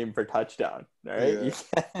Punjabi name for touchdown. All right,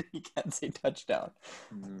 you can't say touchdown.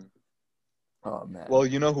 Mm-hmm. Oh man. Well,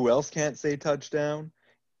 you know who else can't say touchdown?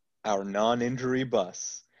 Our non-injury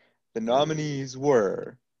bus. The nominees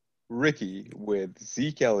were Ricky with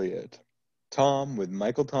Zeke Elliott, Tom with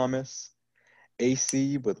Michael Thomas,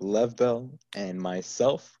 AC with Lev Bell, and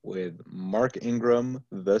myself with Mark Ingram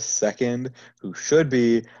the second, who should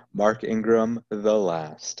be Mark Ingram the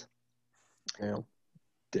last. Damn.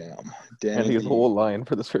 Damn. And he has a Danny whole line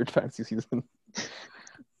for the Surge fantasy season.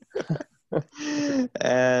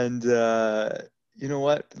 And you know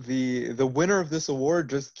what? The winner of this award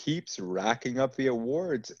just keeps racking up the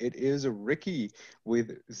awards. It is Ricky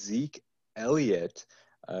with Zeke Elliott.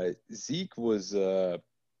 Zeke was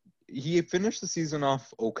he finished the season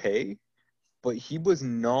off okay, but he was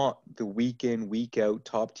not the week in, week out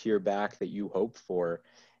top tier back that you hoped for.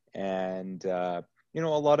 And you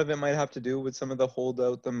know, a lot of it might have to do with some of the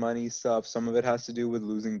holdout, the money stuff. Some of it has to do with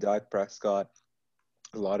losing Dak Prescott.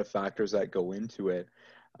 A lot of factors that go into it.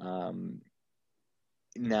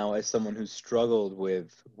 Now, as someone who's struggled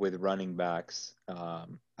with running backs,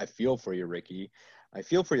 I feel for you, Ricky. I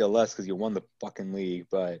feel for you less because you won the fucking league,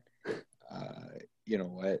 but you know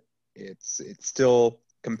what? It's still,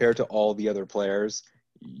 compared to all the other players,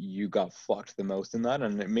 you got fucked the most in that,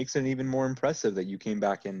 and it makes it even more impressive that you came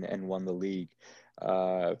back and won the league.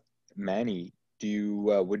 Manny, do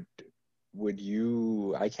you would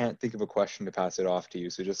you? I can't think of a question to pass it off to you,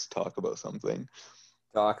 so just talk about something.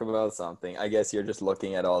 Talk about something. I guess you're just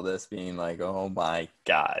looking at all this being like, oh my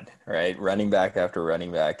God, right? Running back after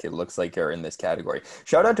running back. It looks like you're in this category.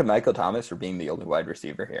 Shout out to Michael Thomas for being the only wide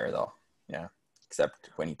receiver here, though. Yeah. Except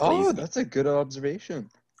when he plays. Oh, that's a good observation.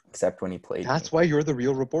 Except when he played. That's why you're the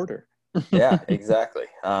real reporter. Yeah, exactly.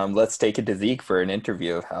 Let's take it to Zeke for an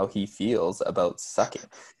interview of how he feels about sucking.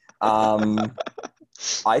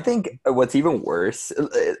 I think what's even worse,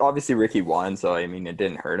 obviously Ricky won, so I mean, it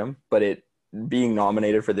didn't hurt him, but being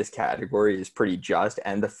nominated for this category is pretty just.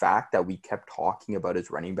 And the fact that we kept talking about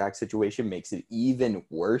his running back situation makes it even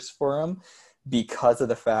worse for him because of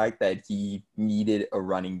the fact that he needed a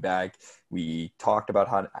running back. We talked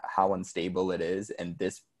about how unstable it is, and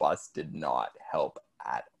this bust did not help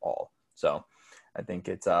at all. So I think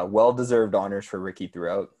it's well-deserved honors for Ricky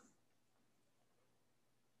throughout.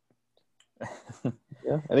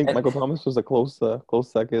 Yeah, I think Michael Thomas was a close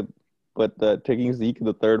second, but taking Zeke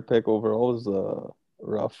the third pick overall is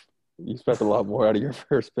rough. You expect a lot more out of your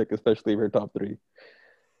first pick, especially if you're top three.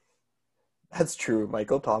 That's true.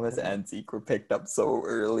 Michael Thomas and Zeke were picked up so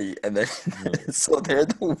early, and then so they're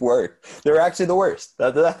the worst. They're actually the worst.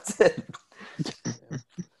 That's it.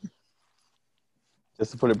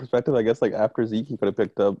 Just to put it in perspective, I guess like after Zeke, he could have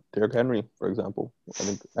picked up Derrick Henry, for example. I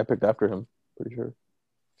think I picked after him, pretty sure.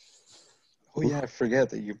 Oh yeah, I forget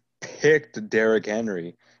that you picked Derrick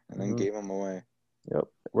Henry and then gave him away. Yep,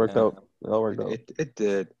 it worked out. It all worked out. It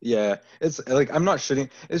did. Yeah, it's like, I'm not shitting.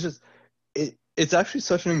 It's just it's actually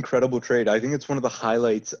such an incredible trade. I think it's one of the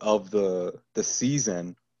highlights of the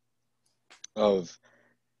season. Of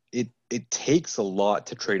it takes a lot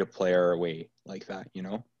to trade a player away like that. You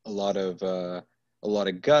know, a lot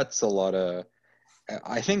of guts, a lot of.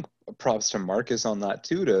 I think props to Marcus on that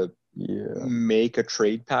too, to make a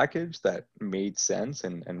trade package that made sense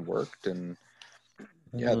and worked. And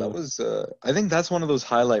yeah, that was I think that's one of those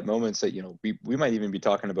highlight moments that, you know, we might even be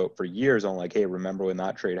talking about for years on, like, hey, remember when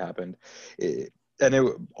that trade happened? And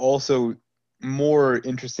it also more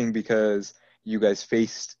interesting because you guys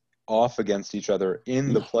faced off against each other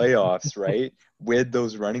in the playoffs, right? With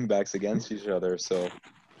those running backs against each other. So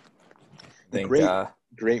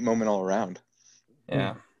great moment all around.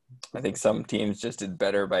 Yeah. I think some teams just did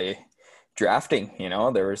better by drafting. You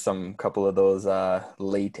know, there were some couple of those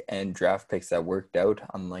late end draft picks that worked out,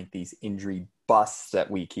 unlike these injury busts that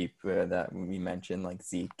we that we mentioned, like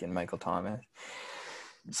Zeke and Michael Thomas.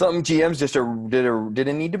 Some GMs just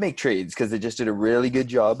didn't need to make trades because they just did a really good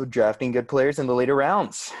job of drafting good players in the later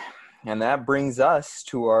rounds. And that brings us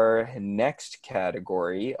to our next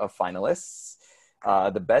category of finalists.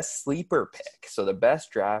 The best sleeper pick. So the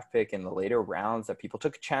best draft pick in the later rounds that people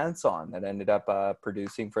took a chance on that ended up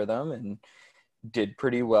producing for them and did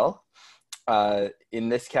pretty well. In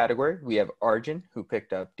this category, we have Arjun, who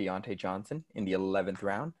picked up Deontay Johnson in the 11th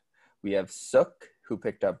round. We have Suk, who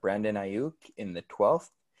picked up Brandon Ayuk in the 12th.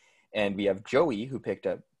 And we have Joey, who picked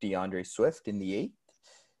up DeAndre Swift in the 8th.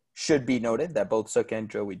 Should be noted that both Suk and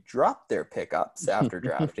Joey dropped their pickups after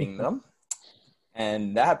drafting them.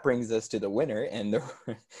 And that brings us to the winner,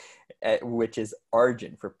 which is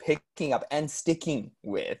Arjun, for picking up and sticking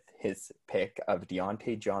with his pick of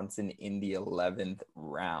Deontay Johnson in the 11th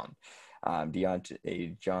round.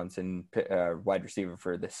 Deontay Johnson, wide receiver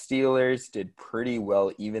for the Steelers, did pretty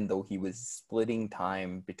well, even though he was splitting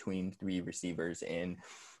time between three receivers in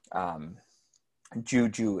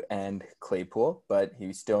Juju and Claypool, but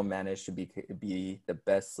he still managed to be the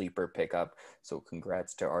best sleeper pickup. So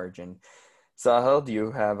congrats to Arjun. Sahil, do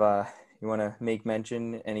you have you want to make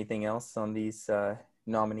mention anything else on these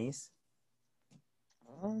nominees?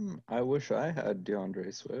 I wish I had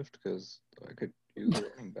DeAndre Swift because I could use a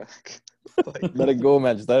running back. Like, Let it go,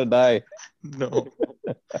 man. Just let it die. no,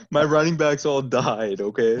 my running backs all died.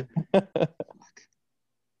 Okay.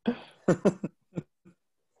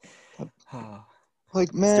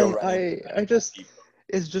 Like, man, I just,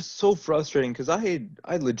 it's just so frustrating because I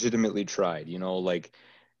legitimately tried, you know, like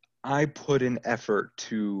I put in effort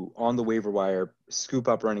to on the waiver wire scoop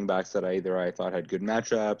up running backs that I thought had good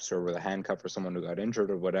matchups or with a handcuff for someone who got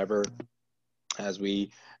injured or whatever. As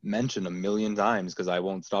we mentioned a million times, because I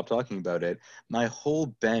won't stop talking about it, my whole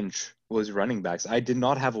bench was running backs. I did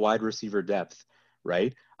not have wide receiver depth,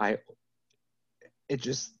 right? It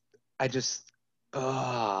just, I just,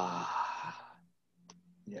 yeah.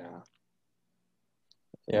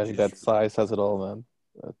 Yeah, I think that size says it all, man.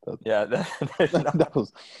 Yeah, That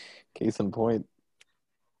was case in point.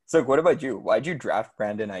 So what about you? Why'd you draft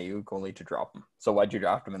Brandon Ayuk only to drop him? So why'd you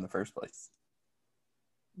draft him in the first place?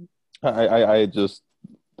 I just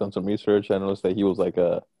done some research. I noticed that he was like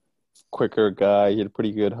a quicker guy. He had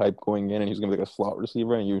pretty good hype going in, and he was gonna be like a slot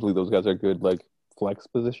receiver. And usually those guys are good like flex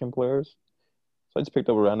position players. So I just picked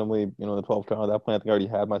up randomly, in the 12th round. At that point, I think I already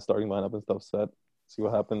had my starting lineup and stuff set. See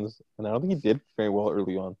what happens. And I don't think he did very well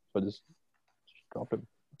early on, so I just dropped him.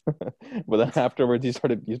 But then afterwards, he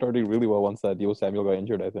started doing really well once that Deebo Samuel got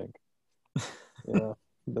injured, I think. Yeah,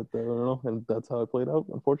 I don't know, and that's how it played out.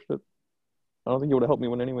 Unfortunate. I don't think he would have helped me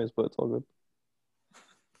win anyways, but it's all good.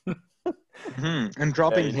 And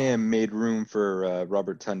dropping him made room for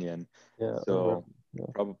Robert Tonyan. Yeah. So yeah.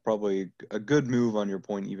 probably a good move on your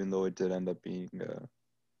point, even though it did end up being,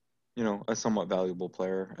 a somewhat valuable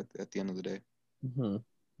player at the end of the day. Mm-hmm.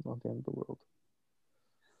 Not the end of the world.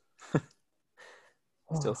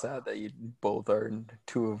 Still sad that you both are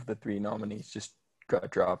two of the three nominees just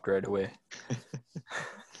got dropped right away.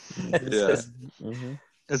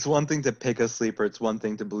 It's one thing to pick a sleeper. It's one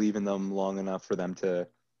thing to believe in them long enough for them to,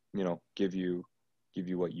 give you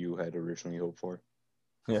what you had originally hoped for.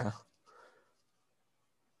 Yeah.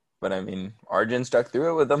 But I mean, Arjun stuck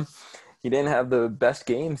through it with them. He didn't have the best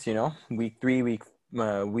games, week 3, week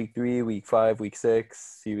 5, week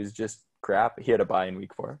 6. He was just crap. He had a bye in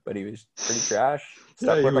week 4, but he was pretty trash.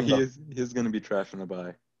 Stuck with him, he's going to be trash on a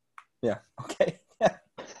bye. Yeah. Okay. Yeah.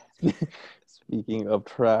 Speaking of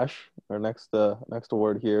trash, our next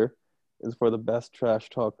award here is for the best trash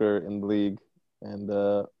talker in the league, and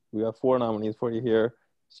we have 4 nominees for you here.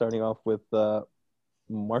 Starting off with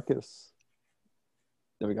Marcus.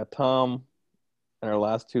 Then we got Tom, and our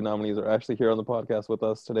last 2 nominees are actually here on the podcast with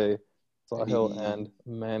us today, Sahil and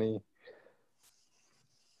Manny.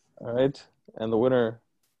 All right, and the winner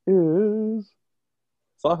is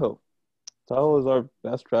Sahil. Sahil is our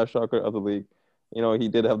best trash talker of the league. He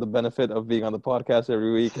did have the benefit of being on the podcast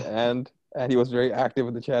every week, and he was very active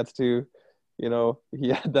in the chats too. He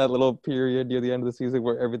had that little period near the end of the season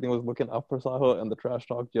where everything was looking up for Sahil, and the trash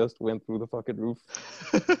talk just went through the fucking roof.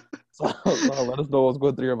 So let us know what's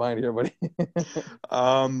going through your mind here, buddy.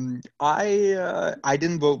 I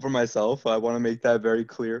didn't vote for myself. I want to make that very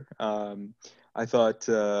clear. I thought,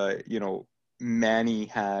 Manny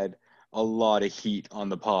had a lot of heat on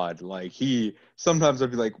the pod. Like sometimes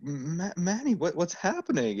I'd be like, Manny, what's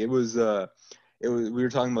happening? It was, we were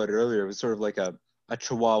talking about it earlier. It was sort of like a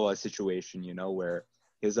Chihuahua situation, where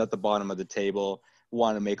he was at the bottom of the table,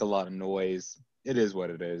 want to make a lot of noise. It is what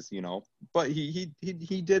it is, but he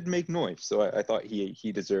did make noise. So I thought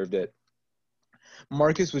he deserved it.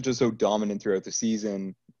 Marcus was just so dominant throughout the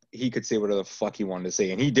season. He could say whatever the fuck he wanted to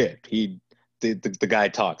say, and he did. The guy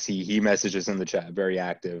talks. He messages in the chat, very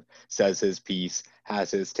active, says his piece, has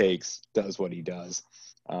his takes, does what he does.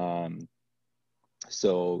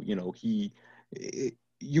 So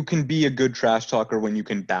you can be a good trash talker when you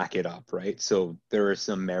can back it up, right? So there is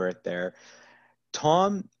some merit there.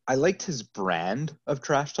 Tom, I liked his brand of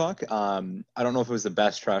trash talk. I don't know if it was the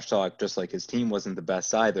best trash talk, just like his team wasn't the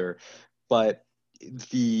best either, but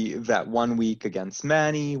that 1 week against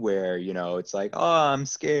Manny where, it's like, oh, I'm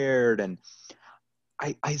scared. And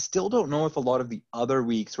I still don't know if a lot of the other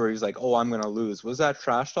weeks where he's like, oh, I'm going to lose, was that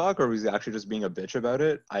trash talk or was he actually just being a bitch about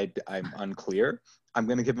it? I'm unclear. I'm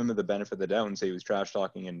going to give him the benefit of the doubt and say he was trash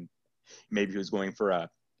talking and maybe he was going for a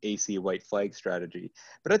AC white flag strategy.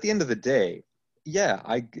 But at the end of the day, yeah,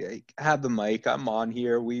 I have the mic. I'm on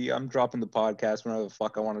here. I'm dropping the podcast whenever the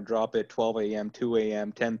fuck I want to drop it. 12 a.m., 2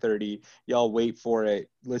 a.m., 10:30. Y'all wait for it.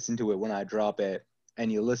 Listen to it when I drop it.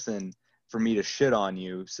 And you listen for me to shit on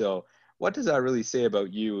you. So what does that really say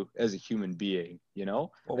about you as a human being,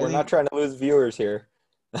 Well, we're not trying to lose viewers here.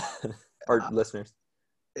 Or listeners.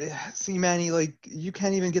 See, Manny, like you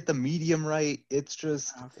can't even get the medium right. It's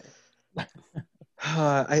just, Okay.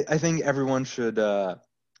 I think everyone should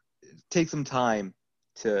take some time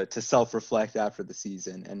to self-reflect after the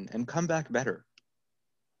season and come back better.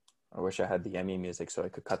 I wish I had the Emmy music so I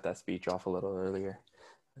could cut that speech off a little earlier.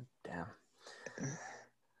 Damn.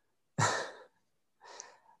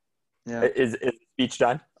 Yeah. Is the speech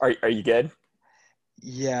done? Are you good?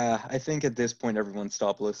 Yeah, I think at this point everyone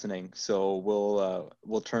stopped listening, so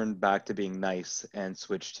we'll turn back to being nice and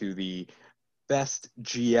switch to the Best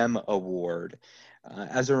GM award.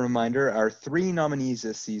 As a reminder, our three nominees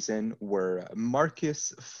this season were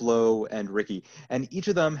Marcus, Flo, and Ricky, and each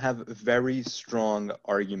of them have very strong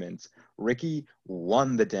arguments. Ricky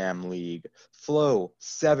won the damn league. Flo,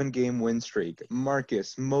 7-game win streak.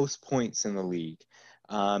 Marcus, most points in the league.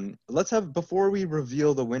 Before we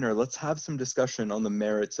reveal the winner, let's have some discussion on the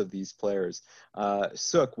merits of these players.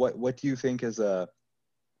 Sook, what do you think is a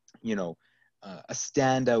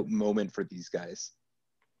standout moment for these guys?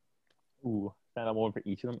 Ooh, stand-up moment for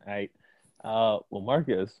each of them. Well,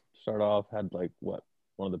 Marcus started off had one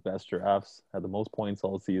of the best drafts, had the most points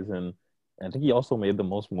all season, and I think he also made the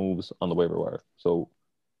most moves on the waiver wire. So,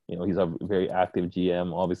 he's a very active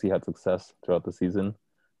GM. Obviously, had success throughout the season.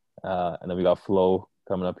 And then we got Flo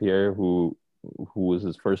coming up here, who was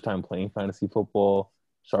his first time playing fantasy football.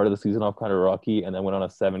 Started the season off kind of rocky, and then went on a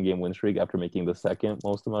 7-game win streak after making the second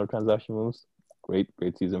most amount of transaction moves. Great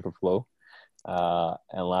season for Flo.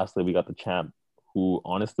 And lastly, we got the champ, who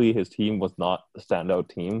honestly, his team was not a standout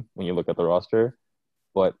team when you look at the roster,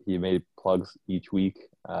 but he made plugs each week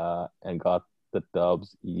and got the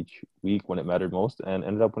dubs each week when it mattered most and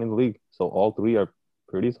ended up winning the league. So all three are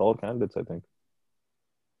pretty solid candidates, I think.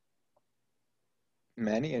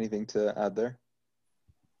 Manny, anything to add there?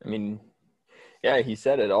 I mean, yeah, he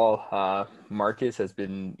said it all. Marcus has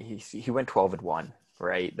been he went 12-1,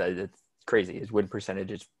 right? That's crazy. His win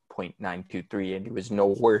percentage is .923, and he was no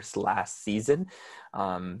worse last season.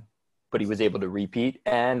 But he was able to repeat,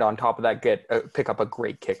 and on top of that, pick up a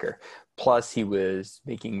great kicker. Plus, he was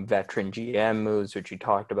making veteran GM moves, which you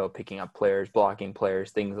talked about, picking up players, blocking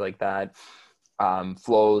players, things like that.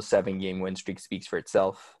 Flo's 7-game win streak speaks for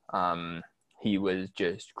itself. He was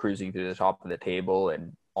just cruising to the top of the table,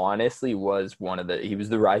 and honestly he was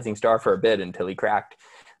the rising star for a bit until he cracked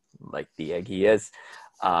like the egg he is.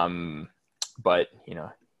 But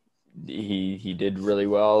he did really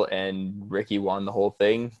well, and Ricky won the whole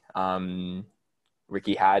thing.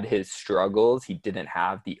 Ricky had his struggles. He didn't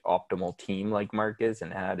have the optimal team like Marcus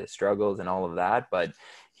and had his struggles and all of that, but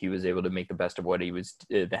he was able to make the best of what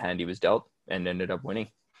the hand he was dealt, and ended up winning.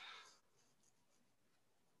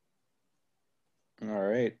 All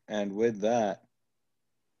right. And with that,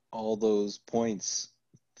 all those points,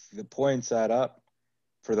 the points add up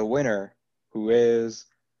for the winner, who is,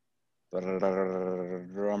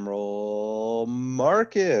 drumroll,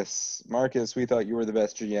 Marcus. Marcus, we thought you were the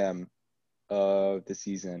best GM of the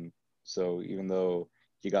season. So even though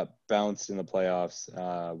you got bounced in the playoffs,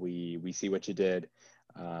 we see what you did.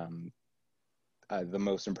 The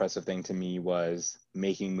most impressive thing to me was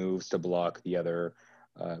making moves to block the other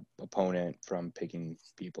opponent from picking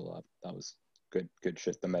people up. That was good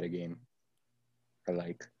shit. The metagame I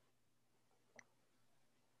like.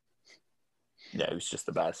 Yeah, it was just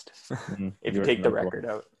the best. Mm-hmm. If you take the record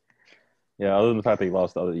out. Yeah, other than the fact that you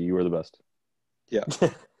lost, you were the best. Yeah.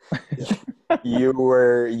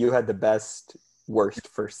 You had the best worst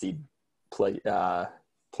first seed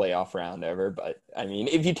playoff round ever, but I mean,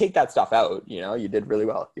 if you take that stuff out, you did really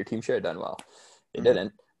well. Your team should have done well. They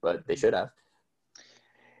didn't, but they should have.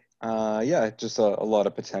 Just a lot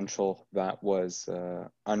of potential that was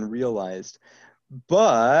unrealized.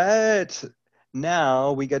 But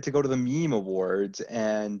now we get to go to the meme awards,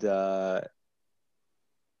 and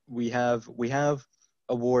we have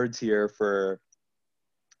awards here for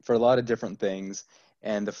a lot of different things.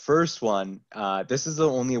 And the first one, this is the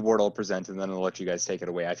only award I'll present, and then I'll let you guys take it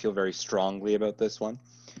away. I feel very strongly about this one.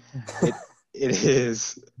 It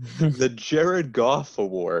is the Jared Goff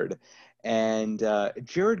Award. And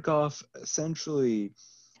Jared Goff essentially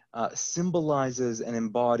symbolizes and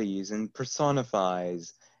embodies and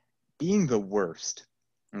personifies being the worst,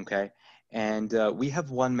 okay? And we have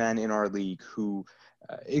one man in our league who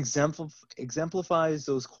exemplifies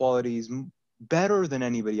those qualities better than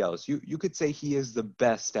anybody else. You could say he is the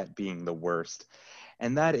best at being the worst.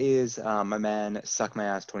 And that is my man, Suck My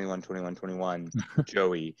Ass 21,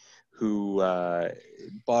 Joey, who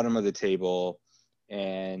bottom of the table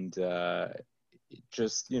and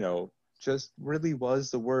just really was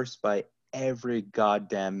the worst by every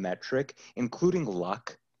goddamn metric, including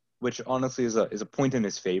luck. which honestly is a point in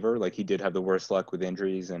his favor. Like, he did have the worst luck with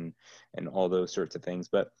injuries and all those sorts of things.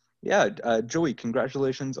 But yeah, Joey,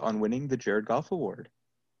 congratulations on winning the Jared Goff Award.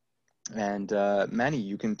 And Manny,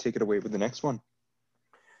 you can take it away with the next one.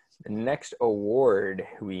 The next award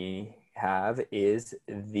we have is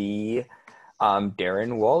the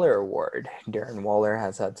Darren Waller Award. Darren Waller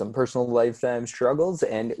has had some personal lifetime struggles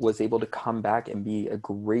and was able to come back and be a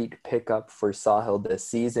great pickup for Sahil this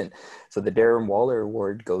season. So the Darren Waller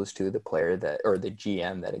Award goes to the player or the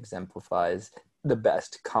GM that exemplifies the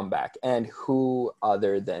best comeback. And who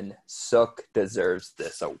other than Suk deserves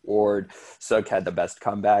this award? Suk had the best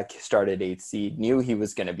comeback, started 8th seed, knew he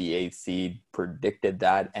was going to be 8th seed, predicted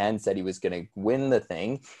that, and said he was going to win the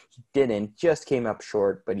thing. He didn't, just came up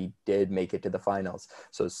short, but he did make it to the finals.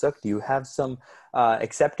 So Suk, do you have some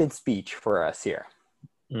accepted speech for us here?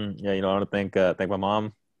 Yeah, I want to thank my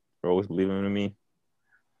mom for always believing in me.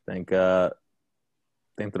 Thank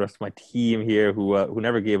the rest of my team here who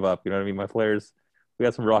never gave up. You know what I mean? My players, we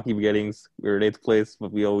had some rocky beginnings. We were in 8th place,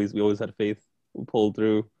 but we always had faith. We pulled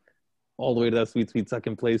through all the way to that sweet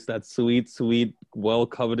second place. That sweet, well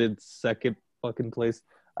coveted second fucking place.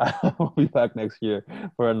 We'll be back next year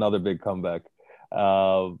for another big comeback.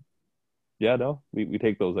 We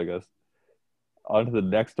take those, I guess. On to the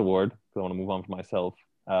next award, because I want to move on for myself.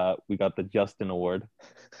 We got the Justin Award.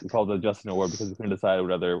 We called it the Justin Award because we couldn't decide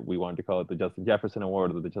whether we wanted to call it the Justin Jefferson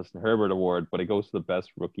Award or the Justin Herbert Award, but it goes to the best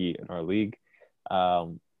rookie in our league.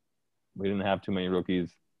 We didn't have too many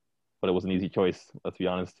rookies, but it was an easy choice, let's be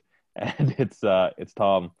honest. And it's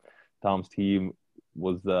Tom. Tom's team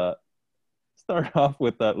was started off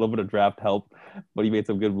with a little bit of draft help, but he made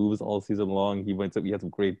some good moves all season long. He had some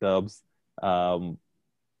great dubs.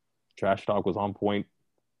 Trash talk was on point.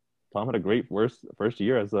 Tom had a great first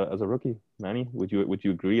year as a rookie. Manny, would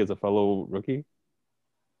you agree as a fellow rookie?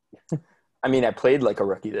 I mean, I played like a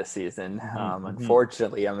rookie this season.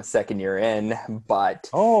 Unfortunately, I'm a second year in, but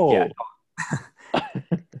yeah.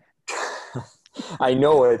 I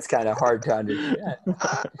know it's kind of hard to understand.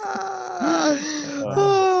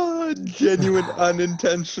 Genuine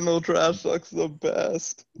unintentional trash talk's the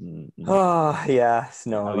best. Oh yes,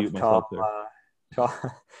 no,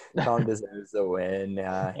 Tom deserves the win.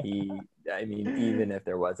 Even if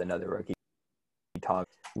there was another rookie, Tom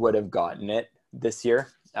would have gotten it this year.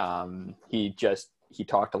 He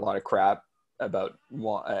talked a lot of crap about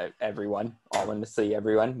everyone, honestly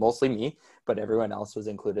everyone, mostly me, but everyone else was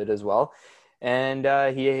included as well. And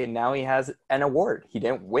he has an award. He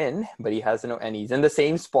didn't win, but he has and he's in the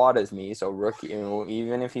same spot as me. So rookie,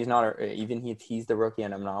 even if he's the rookie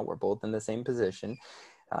and I'm not, we're both in the same position.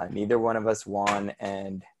 Neither one of us won,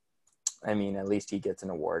 and I mean, at least he gets an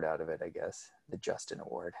award out of it, I guess, the Justin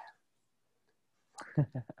Award.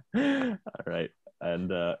 All right, and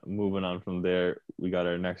moving on from there, we got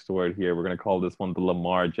our next award here. We're gonna call this one the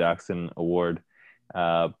Lamar Jackson Award.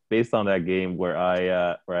 Based on that game where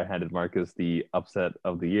I handed Marcus the upset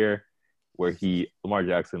of the year, where Lamar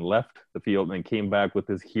Jackson left the field and came back with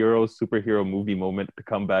his superhero movie moment to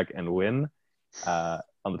come back and win.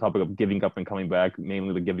 On the topic of giving up and coming back,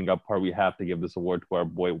 mainly the giving up part, we have to give this award to our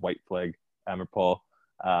boy White Flag Amirpal,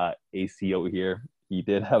 ACO here. He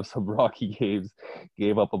did have some rocky games,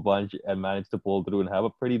 gave up a bunch, and managed to pull through and have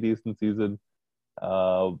a pretty decent season.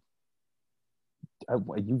 You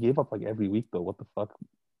gave up like every week though. What the fuck,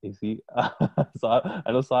 AC? So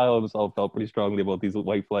I know Sahil himself felt pretty strongly about these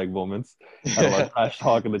white flag moments. Had a lot of trash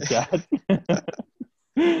talk in the chat.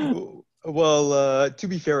 Well, to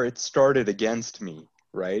be fair, it started against me,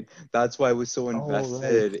 right? That's why I was so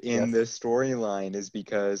invested in this storyline, is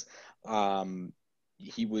because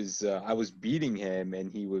he was I was beating him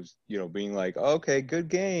and he was, being like, okay, good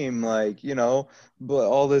game, like, but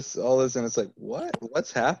all this, and it's like,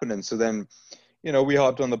 what's happening? So then, we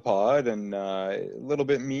hopped on the pod, and a little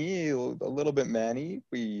bit me, a little bit Manny,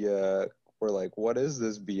 we were like, what is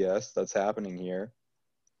this BS that's happening here?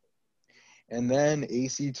 And then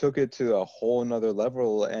AC took it to a whole nother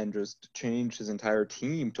level and just changed his entire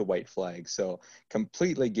team to white flag. So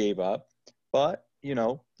completely gave up. But,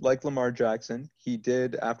 like Lamar Jackson, he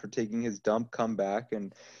did, after taking his dump, come back,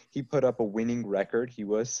 and he put up a winning record. He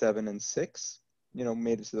was 7-6,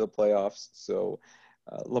 made it to the playoffs. So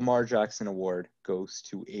Lamar Jackson Award goes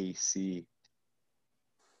to AC.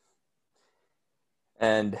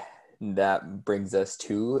 And that brings us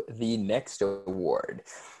to the next award.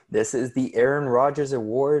 This is the Aaron Rodgers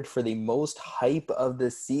Award for the most hype of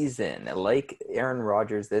the season. Like Aaron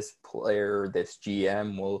Rodgers, this player, this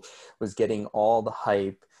GM was getting all the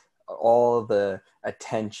hype, all the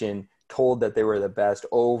attention told that they were the best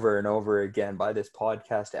over and over again by this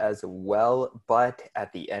podcast as well. But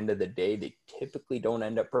at the end of the day, they typically don't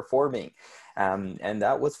end up performing. And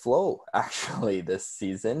that was Flo, actually, this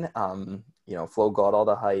season. Flo got all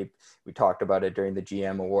the hype. We talked about it during the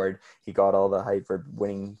GM award. He got all the hype for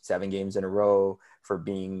winning 7 games in a row, for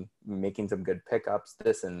making some good pickups,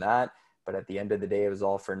 this and that. But at the end of the day, it was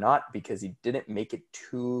all for naught because he didn't make it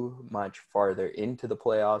too much farther into the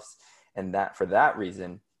playoffs. And that for that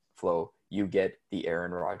reason, Flo, you get the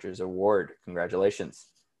Aaron Rodgers Award. Congratulations.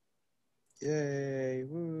 Yay.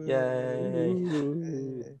 Woo.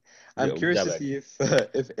 Yay. I'm curious to see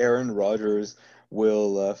if Aaron Rodgers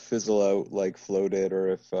will fizzle out like Flo did, or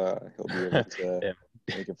if he'll be able to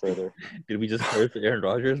make it further. Did we just curse Aaron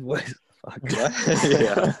Rodgers, boys? Fuck.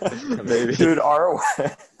 Yeah, maybe. Dude, Oh,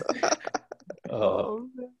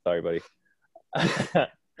 sorry, buddy.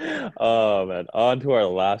 Oh, man. On to our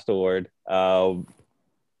last award.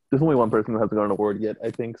 There's only one person who hasn't got an award yet,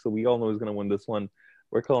 I think, so we all know who's going to win this one.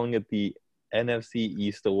 We're calling it the NFC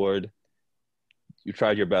East Award. You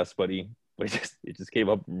tried your best, buddy, but it just came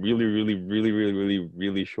up really, really, really, really, really,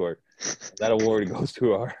 really short. That award goes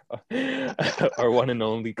to our one and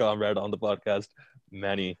only comrade on the podcast,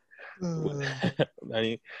 Manny.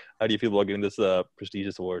 Manny, how do you feel about getting this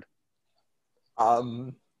prestigious award?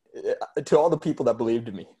 To all the people that believed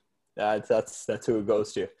in me, that's who it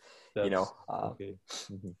goes to. Okay.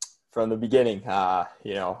 From the beginning,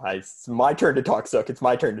 it's my turn to talk, Sook. It's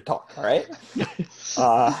my turn to talk. All right.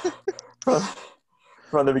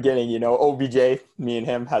 From the beginning, OBJ, me and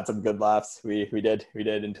him had some good laughs. We did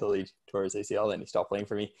until he tore his ACL and he stopped playing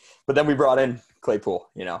for me. But then we brought in Claypool.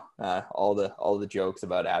 All the jokes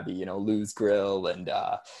about Abby, Lou's Grill, and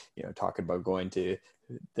talking about going to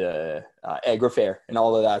the Agra Fair and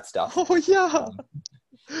all of that stuff. Oh yeah,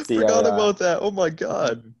 forgot about that. Oh my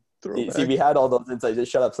god. See, we had all those inside.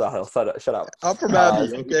 Shut up, Sahil. Shut up. I'm from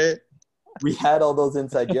Abby, okay? We had all those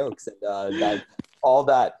inside jokes, and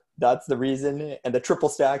that's the reason. And the triple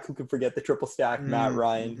stack. Who can forget the triple stack? Matt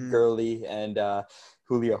Ryan, Gurley, and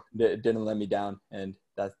Julio didn't let me down, and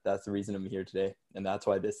that's the reason I'm here today. And that's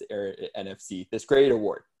why this NFC, this great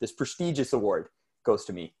award, this prestigious award, goes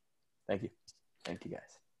to me. Thank you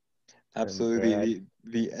guys. Absolutely,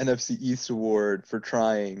 the NFC East Award for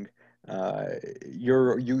trying.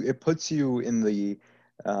 It puts you in the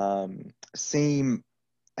same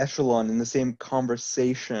echelon, in the same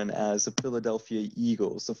conversation as the Philadelphia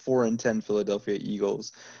Eagles, the 4-10 Philadelphia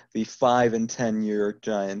Eagles, the 5-10 New York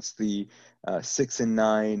Giants, the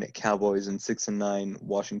 6-9 Cowboys, and 6-9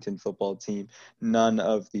 Washington Football Team. None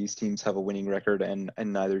of these teams have a winning record, and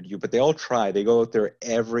neither do you. But they all try. They go out there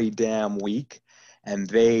every damn week, and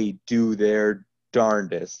they do their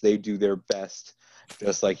darndest. They do their best,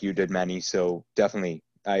 just like you did, Manny. So definitely,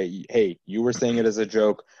 you were saying it as a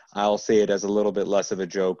joke. I'll say it as a little bit less of a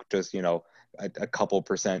joke, just, a couple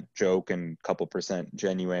percent joke and couple percent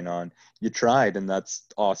genuine on you tried, and that's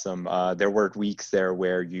awesome. There were weeks there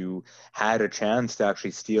where you had a chance to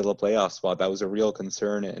actually steal a playoff spot. That was a real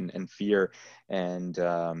concern and fear, and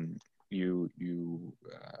you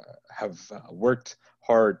have worked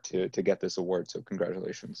hard to get this award, so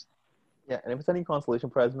congratulations. Yeah, and if it's any consolation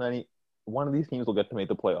prize, Manny, one of these teams will get to make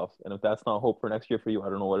the playoffs. And if that's not hope for next year for you, I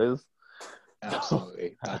don't know what is.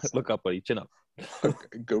 Absolutely. Look up, buddy. Chin up.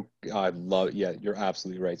 Go. I love it. Yeah, you're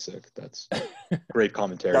absolutely right, Sick. That's great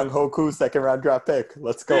commentary. Young Hoku, second round draft pick.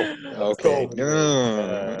 Let's go. Okay. All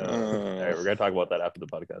right, we're going to talk about that after the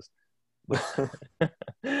podcast.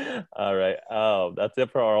 All right. That's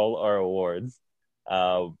it for all our awards.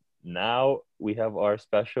 Now we have our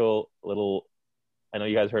special little, I know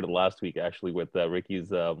you guys heard it last week, actually, with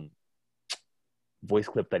Ricky's voice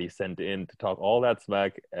clip that he sent in to talk all that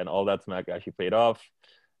smack, and all that smack actually paid off,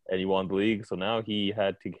 and he won the league. So now he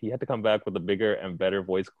had to come back with a bigger and better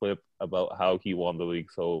voice clip about how he won the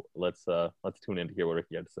league. So let's tune in to hear what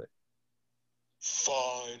Ricky had to say.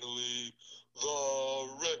 Finally, the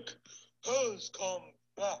Rick has come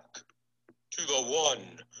back to the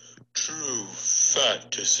one true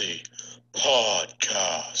fantasy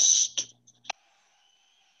podcast.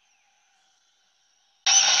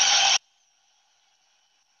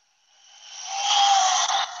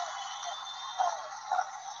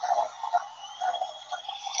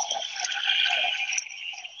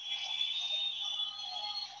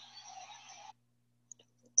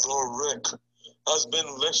 The Rick has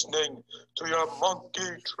been listening to your monkey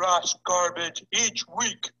trash garbage each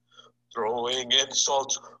week, throwing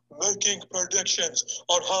insults, making predictions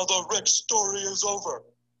on how the Rick story is over.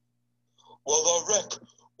 Well, the Rick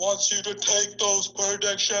wants you to take those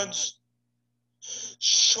predictions,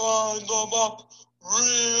 shine them up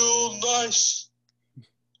real nice,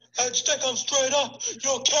 and stick them straight up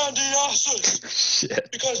your candy asses.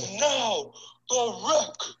 Shit. Because now the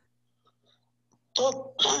Rick, the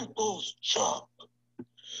people's champ,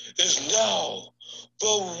 is now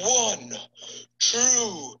the one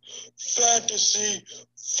true fantasy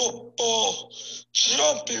football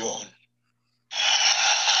champion.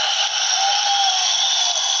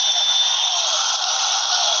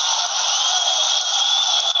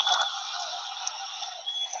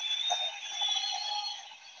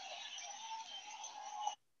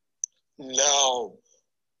 Now,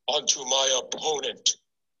 onto my opponent,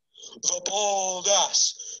 the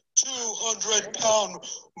bald-ass, 200-pound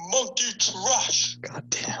monkey trash. God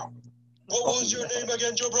damn. What was your name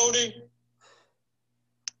again, Jabroni?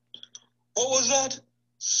 What was that?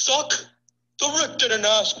 Suck? The Rick didn't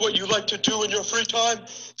ask what you like to do in your free time.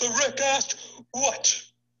 The Rick asked, what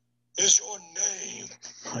is your name?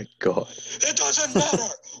 My God. It doesn't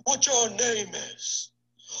matter what your name is.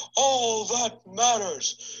 All that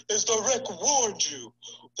matters is the Rick warned you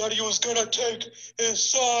that he was gonna take his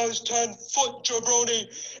size 10-foot jabroni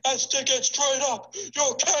and stick it straight up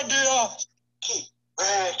your candy ass.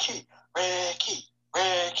 Ricky, Ricky,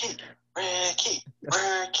 Ricky, Ricky,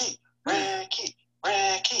 Ricky, Ricky,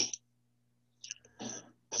 Ricky.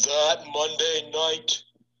 That Monday night,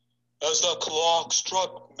 as the clock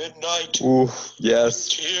struck midnight, Ooh, yes.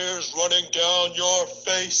 tears running down your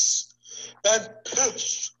face and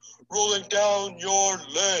piss rolling down your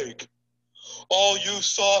leg. All you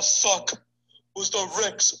saw suck was the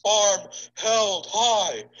Rick's arm held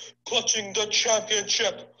high, clutching the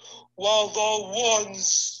championship, while the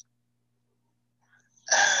ones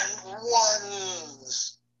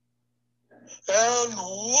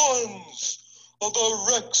of the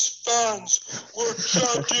Rick's fans were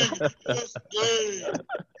chanting his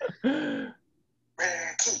name.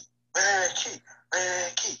 Ricky, Ricky,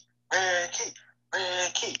 Ricky, Ricky,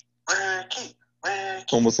 Ricky, Ricky, Ricky.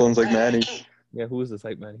 Almost sounds like Manny. Yeah, who is this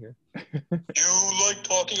hype man here? You like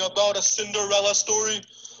talking about a Cinderella story?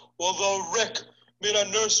 Well, the Rick made a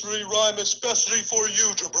nursery rhyme especially for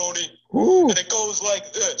you, Jabroni. Ooh. And it goes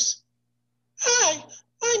like this. Hi,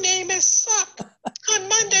 my name is Suck. On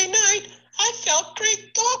Monday night, I felt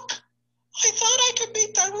great duck. I thought I could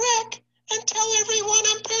beat the Rick and tell everyone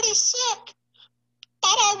I'm pretty sick.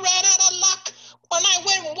 But I ran out of luck when I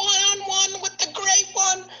went one-on-one with the great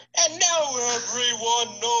one, and now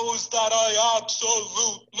everyone knows that I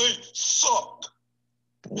absolutely suck.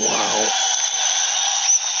 Wow.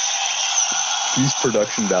 These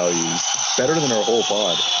production values, better than our whole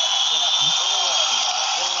pod.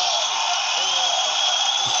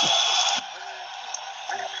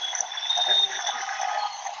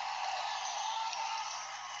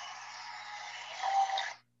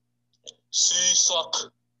 See,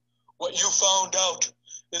 Suck, what you found out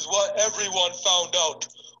is what everyone found out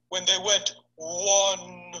when they went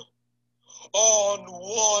one-on-one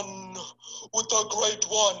with the Great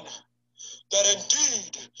One, that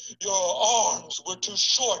indeed your arms were too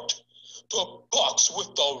short to box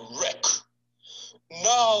with the Rick.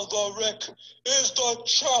 Now the Rick is the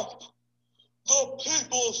champ, the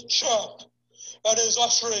people's champ, and is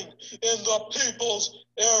ushering in the people's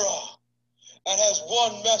era, and has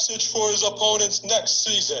one message for his opponents next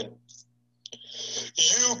season.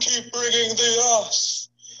 You keep bringing the ass,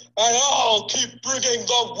 and I'll keep bringing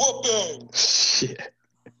the whooping. Shit.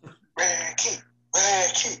 Ricky,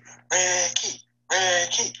 Ricky, Ricky,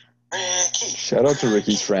 Ricky, Ricky. Shout out to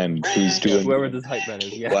Ricky's friend who's doing. Whoever this hype man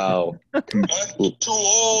is, yeah. Wow. And to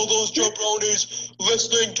all those jabronis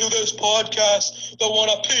listening to this podcast that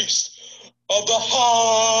want a piece of the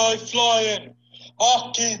high-flying,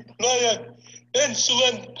 hockey-playing,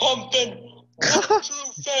 insulin-pumping, true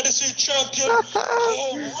fantasy champion,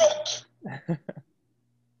 the Rick.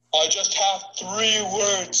 I just have 3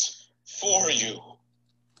 words for you.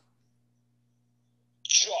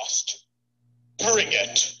 Just bring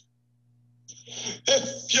it.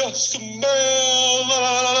 If you smell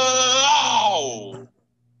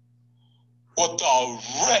what the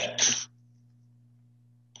Rick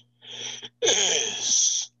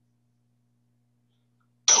is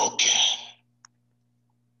cooking.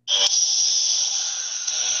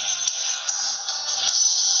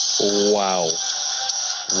 Wow.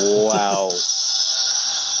 Wow.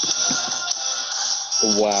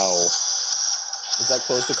 Wow. Is that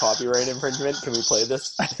close to copyright infringement? Can we play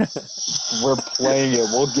this? We're playing it.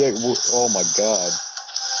 Oh my God.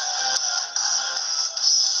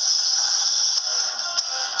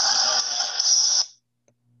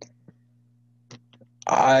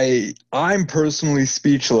 I'm personally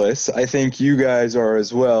speechless. I think you guys are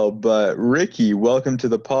as well. But Ricky, welcome to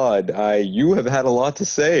the pod. You have had a lot to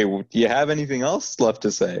say. Do you have anything else left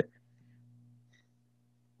to say?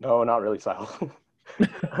 No, not really, Sal.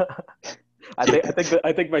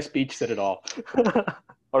 I think my speech said it all.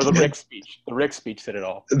 Or the Rick speech. The Rick speech said it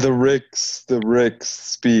all. The Rick's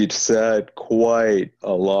speech said quite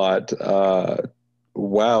a lot.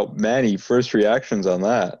 Wow, Manny, first reactions on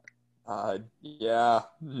that. Yeah,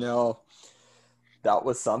 no, that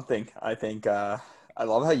was something. I think I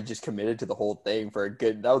love how you just committed to the whole thing for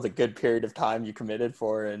that was a good period of time you committed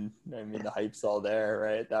for, and I mean the hype's all there,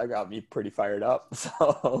 right? That got me pretty fired up.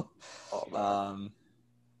 So,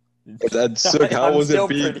 But that's Sook, how was it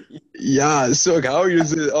being? Yeah, Sook, how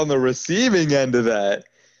is it on the receiving end of that?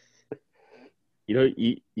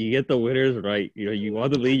 You get the winners right. You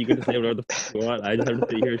want the lead, you get to say whatever the fuck you want. I just have to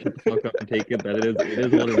sit here, shut the fuck up, and take it. That it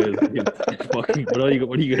is what it is. It's fucking. What are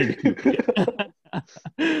you gonna do?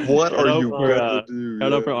 What are you gonna do?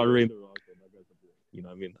 Shout out for honoring the Rock.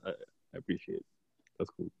 I mean, I appreciate it. That's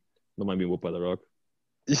cool. Don't mind being whooped by the Rock.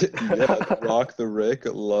 Yeah, the Rock, the Rick,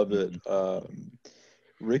 love it.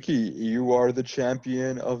 Ricky, you are the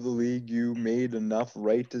champion of the league. You made enough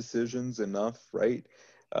right decisions, enough right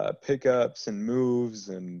pickups and moves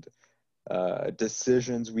and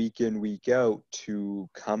decisions week in, week out to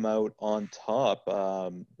come out on top.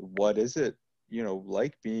 What is it,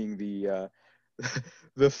 like being the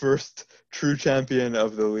the first true champion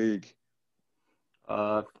of the league?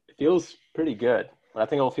 It feels pretty good. I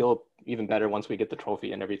think it'll feel even better once we get the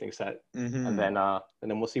trophy and everything set. Mm-hmm. And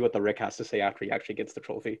then we'll see what the Rick has to say after he actually gets the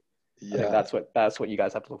trophy. Yeah, I think that's what you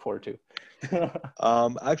guys have to look forward to.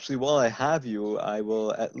 Actually, while I have you, I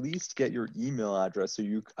will at least get your email address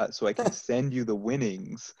so I can send you the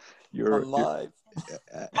winnings. You're live.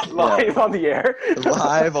 Live on the air.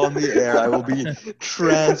 Live on the air. I will be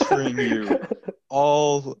transferring you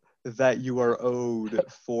all that you are owed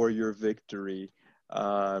for your victory.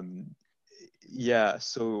 Yeah,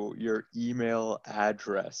 so your email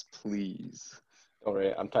address, please. All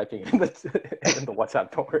right, I'm typing in the WhatsApp.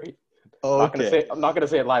 Don't worry. Okay. I'm not gonna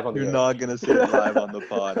say it live on the air. You're not gonna say it live on the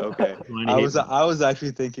pod. Okay. I was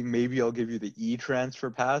actually thinking maybe I'll give you the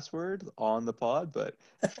e-transfer password on the pod, but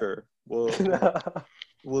sure. We'll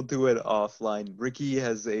do it offline. Ricky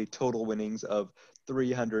has a total winnings of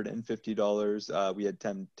 $350. We had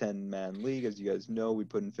 10-man league, as you guys know. We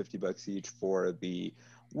put in $50 each for the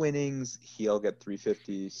winnings. He'll get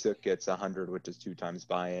 $350. Sook gets $100, which is 2 times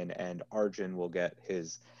buy-in, and Arjun will get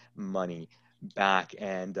his money back.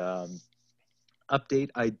 And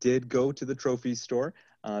update, I did go to the trophy store,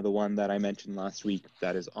 the one that I mentioned last week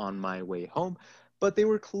that is on my way home, but they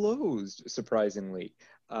were closed, surprisingly.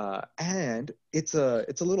 And it's a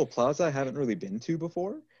little plaza I haven't really been to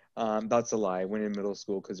before. That's a lie. I went in middle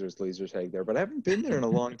school because there's laser tag there, but I haven't been there in a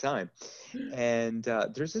long time. And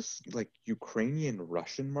there's this like Ukrainian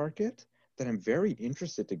Russian market that I'm very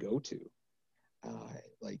interested to go to.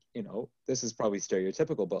 This is probably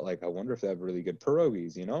stereotypical, but like I wonder if they have really good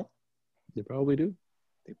pierogies, They probably do.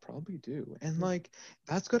 They probably do. And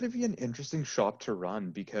that's got to be an interesting shop to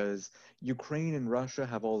run because Ukraine and Russia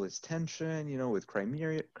have all this tension, with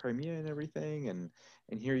Crimea and everything. And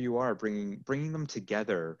here you are bringing them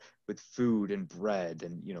together with food and bread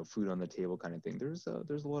and, food on the table kind of thing. There's a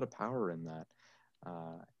lot of power in that,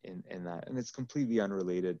 in that. And it's completely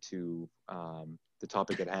unrelated to the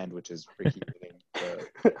topic at hand, which is Ricky winning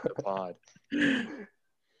the pod.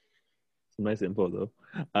 Some nice info though.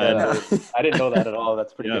 I didn't know that at all.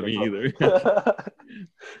 That's pretty good. Me either.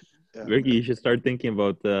 Ricky, you should start thinking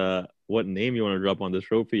about what name you want to drop on this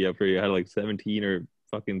trophy after you had like 17 or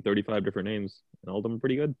fucking 35 different names, and all of them are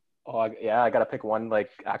pretty good. Oh, I gotta pick one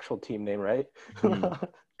actual team name, right?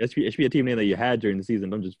 It should be a team name that you had during the season.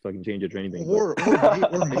 Don't just fucking change it or anything. Or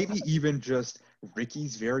maybe even just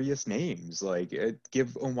Ricky's various names.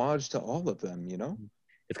 Give homage to all of them,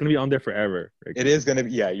 It's gonna be on there forever. Ricky. It is gonna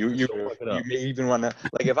be. Yeah, you may even want to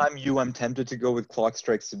if I'm you, I'm tempted to go with Clock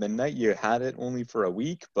Strikes Midnight. You had it only for a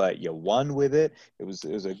week, but you won with it. It was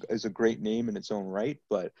a great name in its own right.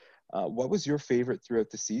 But what was your favorite throughout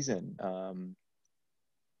the season?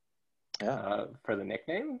 For the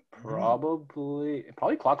nickname, probably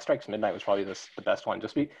Clock Strikes Midnight was probably the best one. I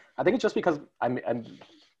think it's just because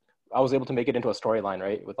I was able to make it into a storyline,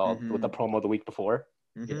 right, with the promo the week before,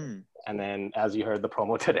 and then as you heard the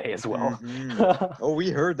promo today as well. Oh,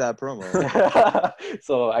 we heard that promo.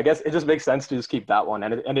 So I guess it just makes sense to just keep that one,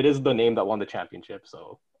 and it is the name that won the championship.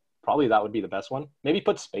 So probably that would be the best one. Maybe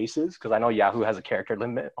put spaces because I know Yahoo has a character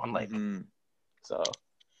limit on So.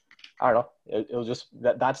 I don't know. It'll just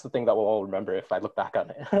that's the thing that we'll all remember if I look back on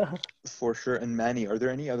it. For sure. And Manny, are there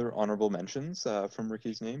any other honorable mentions from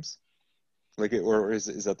Ricky's names? Like, or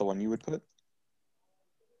is that the one you would put?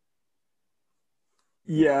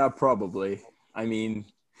 Yeah, probably. I mean,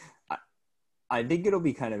 I think it'll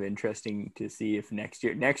be kind of interesting to see if next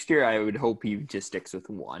year I would hope he just sticks with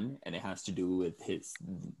one, and it has to do with his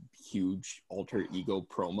huge alter ego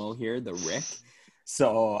promo here, the Rick.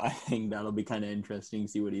 So I think that'll be kind of interesting to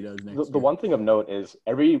see what he does next year. The one thing of note is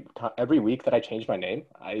every week that I changed my name,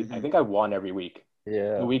 I think I won every week.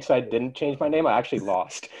 Yeah. The weeks I didn't change my name, I actually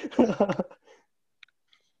lost.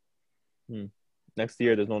 Next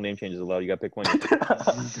year, there's no name changes allowed. You got to pick one.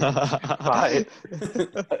 Fine.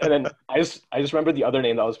 And then I just remember the other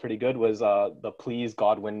name that was pretty good was the Please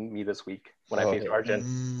God Win Me This Week when I faced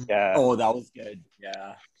Arjun. Yeah. Oh, that was good.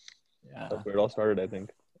 Yeah. That's where it all started, I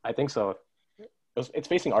think. I think so. It's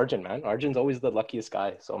facing Arjun, man. Arjun's always the luckiest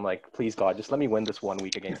guy. So I'm like, please God, just let me win this 1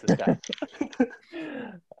 week against this guy.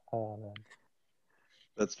 Oh, man.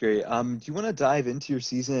 That's great. Do you want to dive into your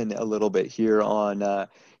season a little bit here on,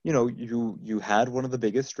 you had one of the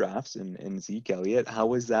biggest drafts in Zeke Elliott. How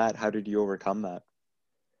was that? How did you overcome that?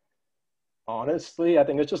 Honestly, I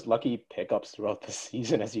think it's just lucky pickups throughout the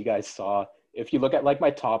season, as you guys saw. If you look at like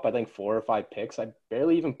my top, I think 4 or 5 picks, I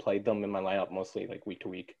barely even played them in my lineup, mostly like week to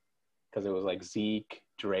week, because it was like Zeke,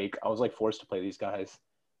 Drake. I was like forced to play these guys,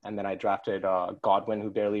 and then I drafted Godwin,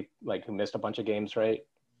 who missed a bunch of games, right?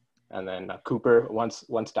 And then Cooper.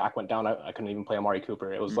 Once Dak went down, I couldn't even play Amari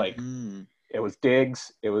Cooper. It was like it was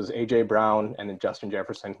Diggs, it was AJ Brown, and then Justin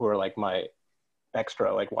Jefferson, who are like my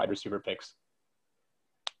extra like wide receiver picks.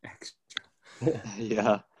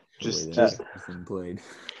 Yeah, just played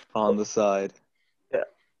on the side. Yeah.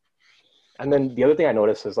 And then the other thing I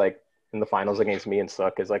noticed is like in the finals against me and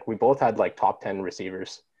Suk is like we both had like top 10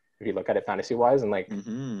 receivers if you look at it fantasy wise, and like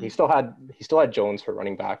he still had Jones for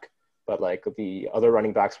running back, but like the other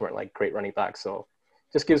running backs weren't like great running backs. So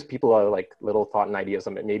just gives people a like little thought and ideas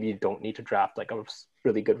on it. Maybe you don't need to draft like a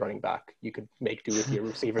really good running back. You could make do with your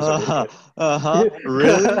receivers. Really?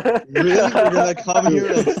 Really? You're gonna come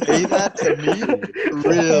here and say that to me?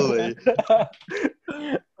 Really?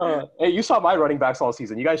 Hey, you saw my running backs all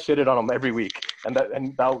season. You guys shitted on them every week, and that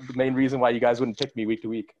was the main reason why you guys wouldn't pick me week to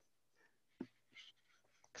week.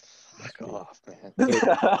 Fuck off, man.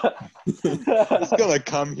 Just gonna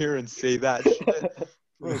come here and say that shit.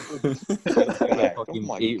 Fucking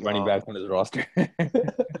 8 running backs on his roster.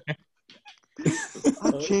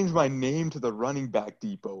 I changed my name to the running back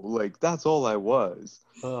depot. Like that's all I was.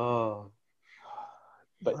 Oh.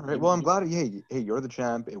 But all right. Well, I'm glad. Hey, you're the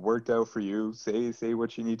champ. It worked out for you. Say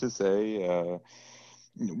what you need to say.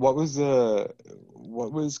 What was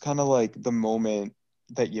kind of like the moment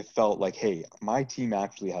that you felt like, hey, my team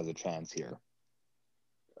actually has a chance here?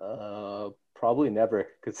 Probably never,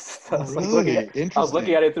 because I was looking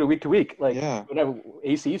at it through week to week. Like whenever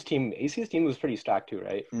AC's team was pretty stacked too,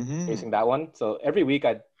 right? Facing that one, so every week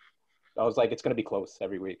I was like, it's gonna be close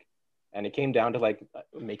every week, and it came down to like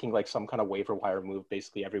making like some kind of waiver wire move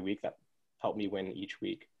basically every week that helped me win each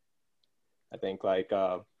week. I think like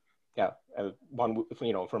one,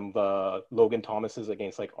 from the Logan Thomases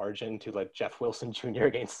against like Arjun to like Jeff Wilson Jr.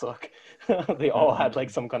 against Suk, they all had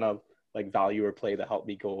like some kind of like value or play that helped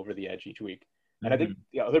me go over the edge each week. And I think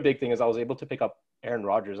the other big thing is I was able to pick up Aaron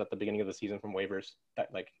Rodgers at the beginning of the season from waivers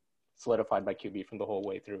that like solidified my QB from the whole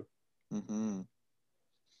way through.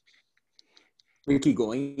 Ricky,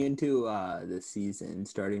 going into the season,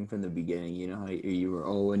 starting from the beginning, you know how you were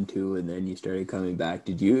 0-2 and then you started coming back.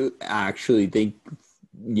 Did you actually think,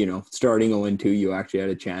 starting 0-2, you actually had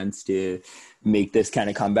a chance to make this kind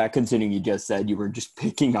of comeback, considering you just said you were just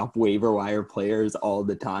picking up waiver wire players all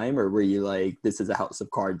the time? Or were you like, this is a house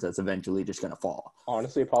of cards that's eventually just going to fall?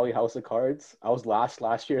 Honestly, probably house of cards. I was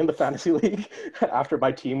last year in the fantasy league after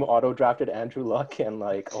my team auto-drafted Andrew Luck and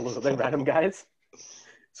like all those other random guys.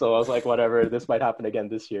 So I was like, whatever, this might happen again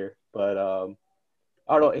this year. But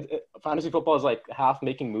I don't know. Fantasy football is like half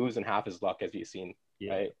making moves and half is luck, as you've seen,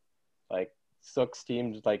 right? Like, Suk's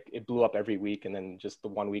team, like it blew up every week, and then just the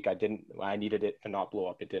 1 week I needed it to not blow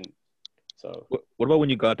up, it didn't. So what about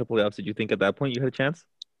when you got to playoffs? Did you think at that point you had a chance?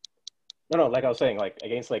 No, like I was saying, like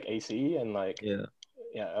against like AC and like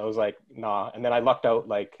I was like, nah, and then I lucked out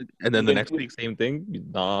like. And then the next week, same thing,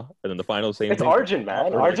 nah, and then the final, same thing. It's Arjun,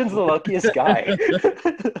 man. Arjun's the luckiest guy.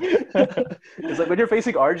 It's like when you're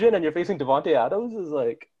facing Arjun and you're facing Devontae Adams, is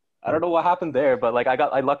like, I don't know what happened there, but like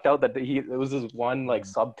I lucked out that it was his one like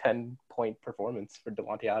sub 10 point performance for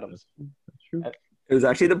Devontae Adams. That's true. It was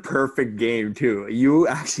actually the perfect game too. You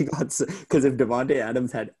actually got because if Devontae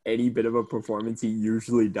Adams had any bit of a performance he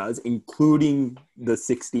usually does, including the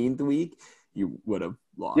 16th week, you would have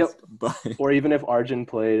lost. Yep. But Or even if Arjun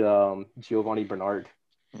played Giovanni Bernard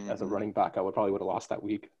as a running back, I would have lost that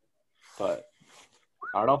week. But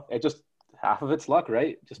I don't know. It just half of it's luck,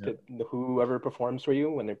 right? Just whoever performs for you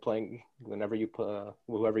when they're playing, whoever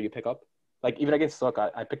you pick up. Like even against Sook,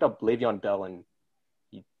 I picked up Le'Veon Bell and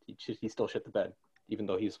he still shit the bed, even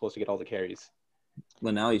though he's supposed to get all the carries.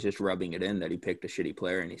 well, now he's just rubbing it in that he picked a shitty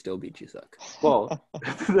player and he still beat you, Suck. Well,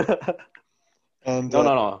 And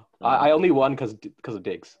no. I only won because of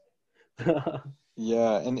Diggs.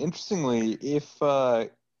 yeah, and interestingly, if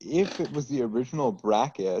it was the original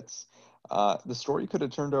brackets, the story could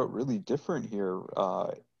have turned out really different here.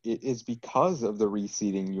 It is because of the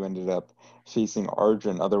reseeding you ended up facing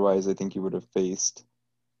Arjun. Otherwise, I think you would have faced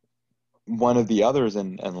one of the others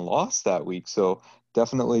and lost that week. So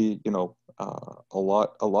definitely, a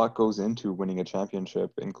lot goes into winning a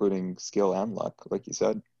championship, including skill and luck, like you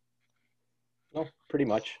said. No, pretty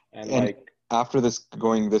much. And like after this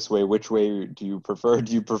going this way, which way do you prefer?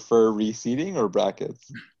 Do you prefer reseeding or brackets?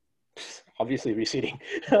 obviously reseeding.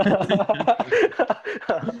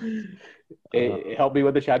 It helped me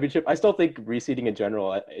with the championship. I still think reseeding in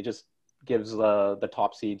general, it just gives the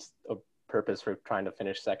top seeds a purpose for trying to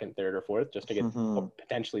finish second, third, or fourth, just to get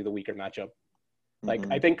potentially the weaker matchup. Like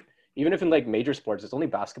I think even if in like major sports, it's only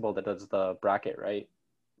basketball that does the bracket, right?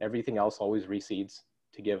 Everything else always reseeds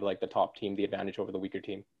to give like the top team the advantage over the weaker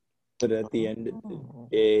team. But at the end of the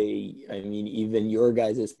day, I mean, even your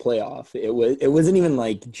guys' playoff, it wasn't even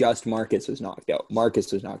like just Marcus was knocked out.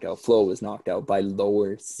 Marcus was knocked out. Flo was knocked out by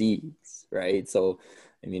lower seeds, right? So,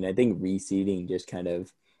 I mean, I think reseeding just kind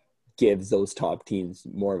of gives those top teams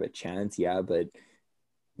more of a chance, yeah. But,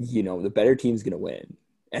 the better team's going to win.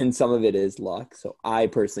 And some of it is luck. So I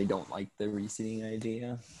personally don't like the reseeding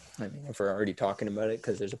idea. I mean, if we're already talking about it,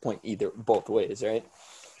 because there's a point both ways, right?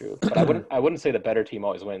 True. But I wouldn't say the better team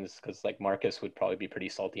always wins, because like Marcus would probably be pretty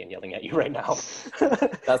salty and yelling at you right now.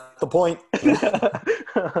 That's the point.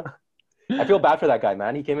 I feel bad for that guy,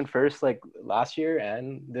 man. He came in first like last year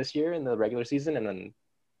and this year in the regular season, and then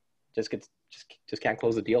just can't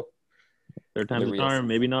close the deal. Third time's a charm.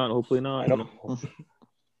 Maybe not. Hopefully not. I don't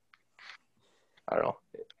know.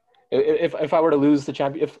 If I were to lose the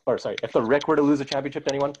if the Rick were to lose the championship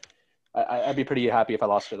to anyone, I'd be pretty happy if I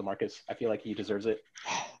lost to the Marcus. I feel like he deserves it.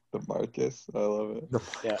 The Marcus, I love it.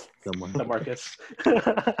 Yeah, the Marcus,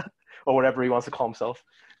 or whatever he wants to call himself.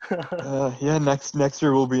 Next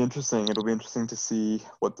year will be interesting. It'll be interesting to see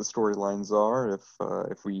what the storylines are,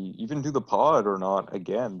 if we even do the pod or not.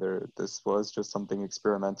 Again, this was just something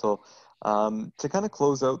experimental. To kind of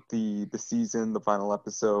close out the season, the final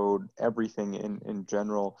episode, everything in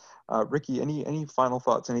general. Ricky, any final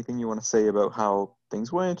thoughts? Anything you want to say about how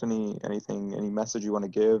things went? Any message you want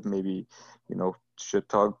to give? Maybe, shit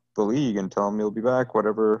talk the league and tell them you'll be back.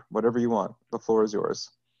 Whatever you want. The floor is yours.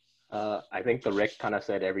 I think the Rick kind of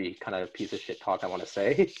said every kind of piece of shit talk I want to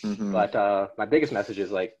say. But my biggest message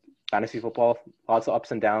is like fantasy football, lots of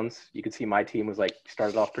ups and downs. You could see my team was like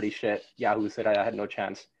started off pretty shit. Yahoo said I had no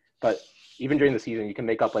chance. But even during the season, you can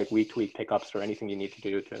make up like week-to-week pickups or anything you need to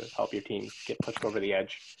do to help your team get pushed over the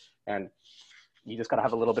edge. And you just got to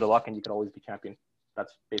have a little bit of luck and you can always be champion.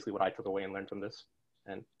 That's basically what I took away and learned from this.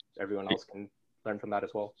 And everyone else can learn from that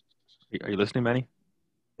as well. Are you listening, Manny?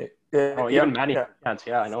 Even Manny chance.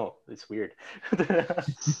 Yeah, I know. It's weird.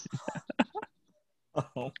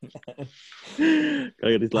 Oh, man.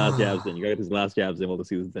 Gotta get these last jabs in. You gotta get these last jabs in while the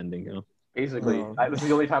season's ending, Basically, this is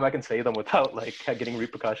the only time I can say them without like getting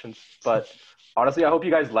repercussions. But honestly, I hope you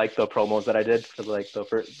guys like the promos that I did for like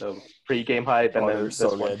the pre-game hype and then this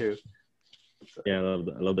one too. Yeah, I love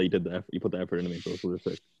that you did the effort. You put the effort into it, so it's really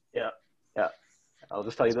sick. Yeah. I'll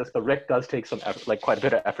just tell you this: the Rick does take some effort, like quite a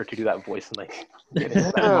bit of effort to do that voice and like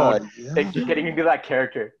getting into that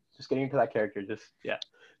character.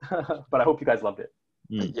 But I hope you guys loved it.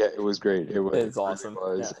 Yeah, it was great. It's awesome.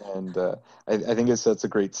 Really was. Yeah. And I think it sets a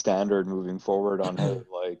great standard moving forward on how,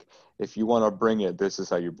 like, if you want to bring it, this is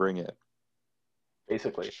how you bring it.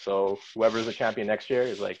 Basically. So whoever's the champion next year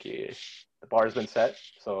is like, the bar's been set.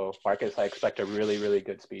 So Marcus, I expect a really, really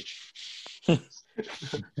good speech.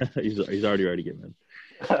 He's already ready, man.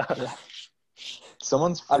 I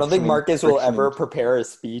don't think Marcus will ever prepare a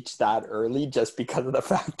speech that early just because of the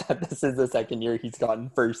fact that this is the second year he's gotten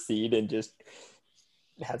first seed and just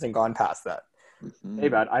hasn't gone past that. Hey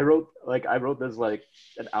man, I wrote this like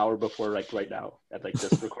an hour before like right now and like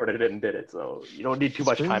just recorded it and did it, so you don't need too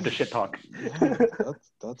much time to shit talk. Yeah,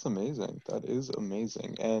 that's amazing. That is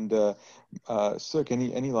amazing. And Sook,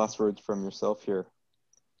 any last words from yourself here?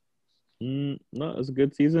 No, it was a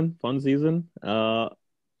good season, fun season.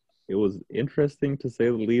 It was interesting to say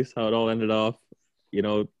the least how it all ended off. You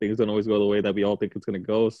know, things don't always go the way that we all think it's going to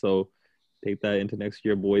go. So take that into next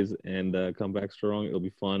year, boys, and come back strong. It'll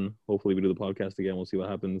be fun. Hopefully, we do the podcast again. We'll see what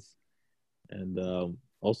happens. And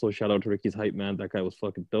also, shout out to Ricky's hype man. That guy was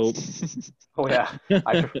fucking dope. Oh yeah,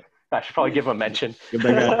 I should probably give him a mention. Give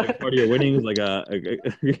that guy like part of your winnings, like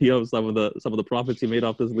you know, some of the profits he made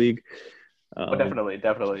off this league. Oh, definitely.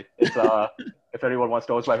 It's if anyone wants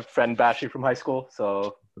to know, it's my friend Bashi from high school.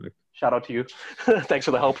 So shout out to you. Thanks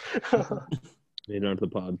for the help. Made it onto the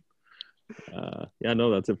pod. Yeah,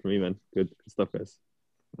 no, that's it for me, man. Good stuff, guys.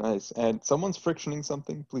 Nice. And someone's frictioning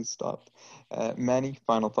something. Please stop. Manny,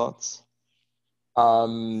 final thoughts?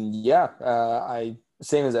 I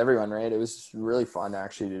same as everyone, right? It was really fun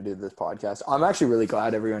actually to do this podcast. I'm actually really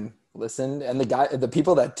glad everyone listened, and the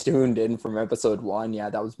people that tuned in from episode 1,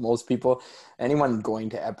 that was most people. Anyone going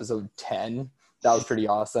to episode 10, that was pretty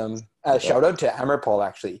awesome. Shout out to Amar Paul.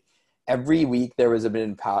 Actually, every week there was a bit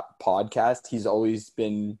in podcast. He's always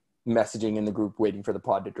been messaging in the group, waiting for the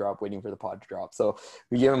pod to drop. So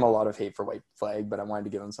we give him a lot of hate for White Flag, but I wanted to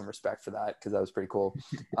give him some respect for that because that was pretty cool.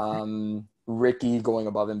 Ricky going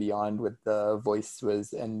above and beyond with the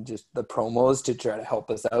voices and just the promos to try to help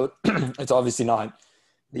us out. It's obviously not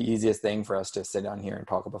the easiest thing for us to sit down here and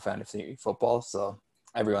talk about fantasy football. So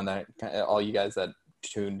everyone all you guys that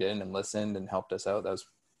tuned in and listened and helped us out, that was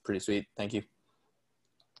pretty sweet. Thank you.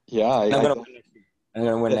 Yeah, I'm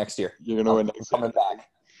gonna win next year. You're gonna win next year.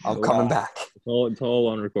 I'm coming back. It's all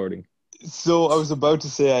on recording. So I was about to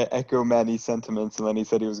say I echo Manny's sentiments, and then he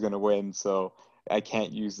said he was going to win, so I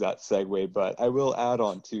can't use that segue, but I will add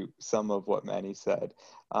on to some of what Manny said.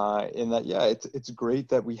 In that, it's great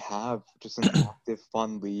that we have just an active,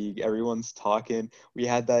 fun league. Everyone's talking. We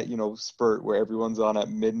had that, spurt where everyone's on at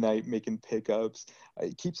midnight making pickups.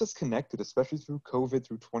 It keeps us connected, especially through COVID,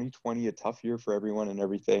 through 2020, a tough year for everyone and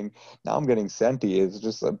everything. Now I'm getting senti. It's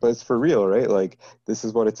just, but it's for real, right? Like, this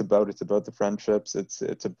is what it's about. It's about the friendships.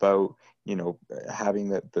 It's about, having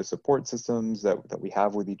the support systems that we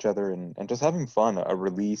have with each other and just having fun, a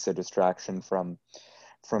release, a distraction from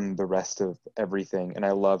the rest of everything. And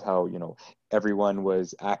I love how, everyone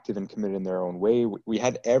was active and committed in their own way. We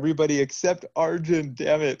had everybody except Arjun,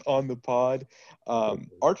 damn it, on the pod.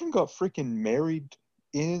 Arjun got freaking married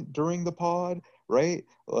during the pod, right?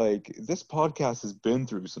 Like, this podcast has been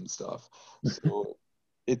through some stuff. So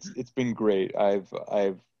it's been great. I've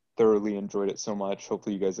thoroughly enjoyed it so much.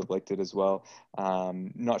 Hopefully you guys have liked it as well.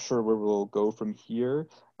 Not sure where we'll go from here.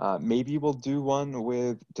 Maybe we'll do one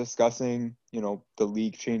with discussing, the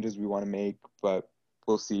league changes we want to make, but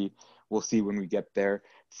we'll see. We'll see when we get there.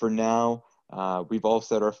 For now, we've all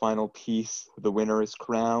said our final piece. The winner is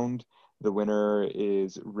crowned. The winner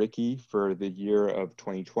is Ricky for the year of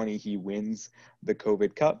 2020. He wins the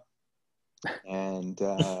COVID Cup. And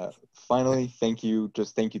finally, thank you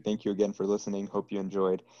again for listening. Hope you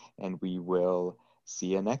enjoyed, and we will see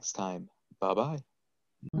you next time.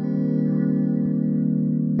 Bye-bye.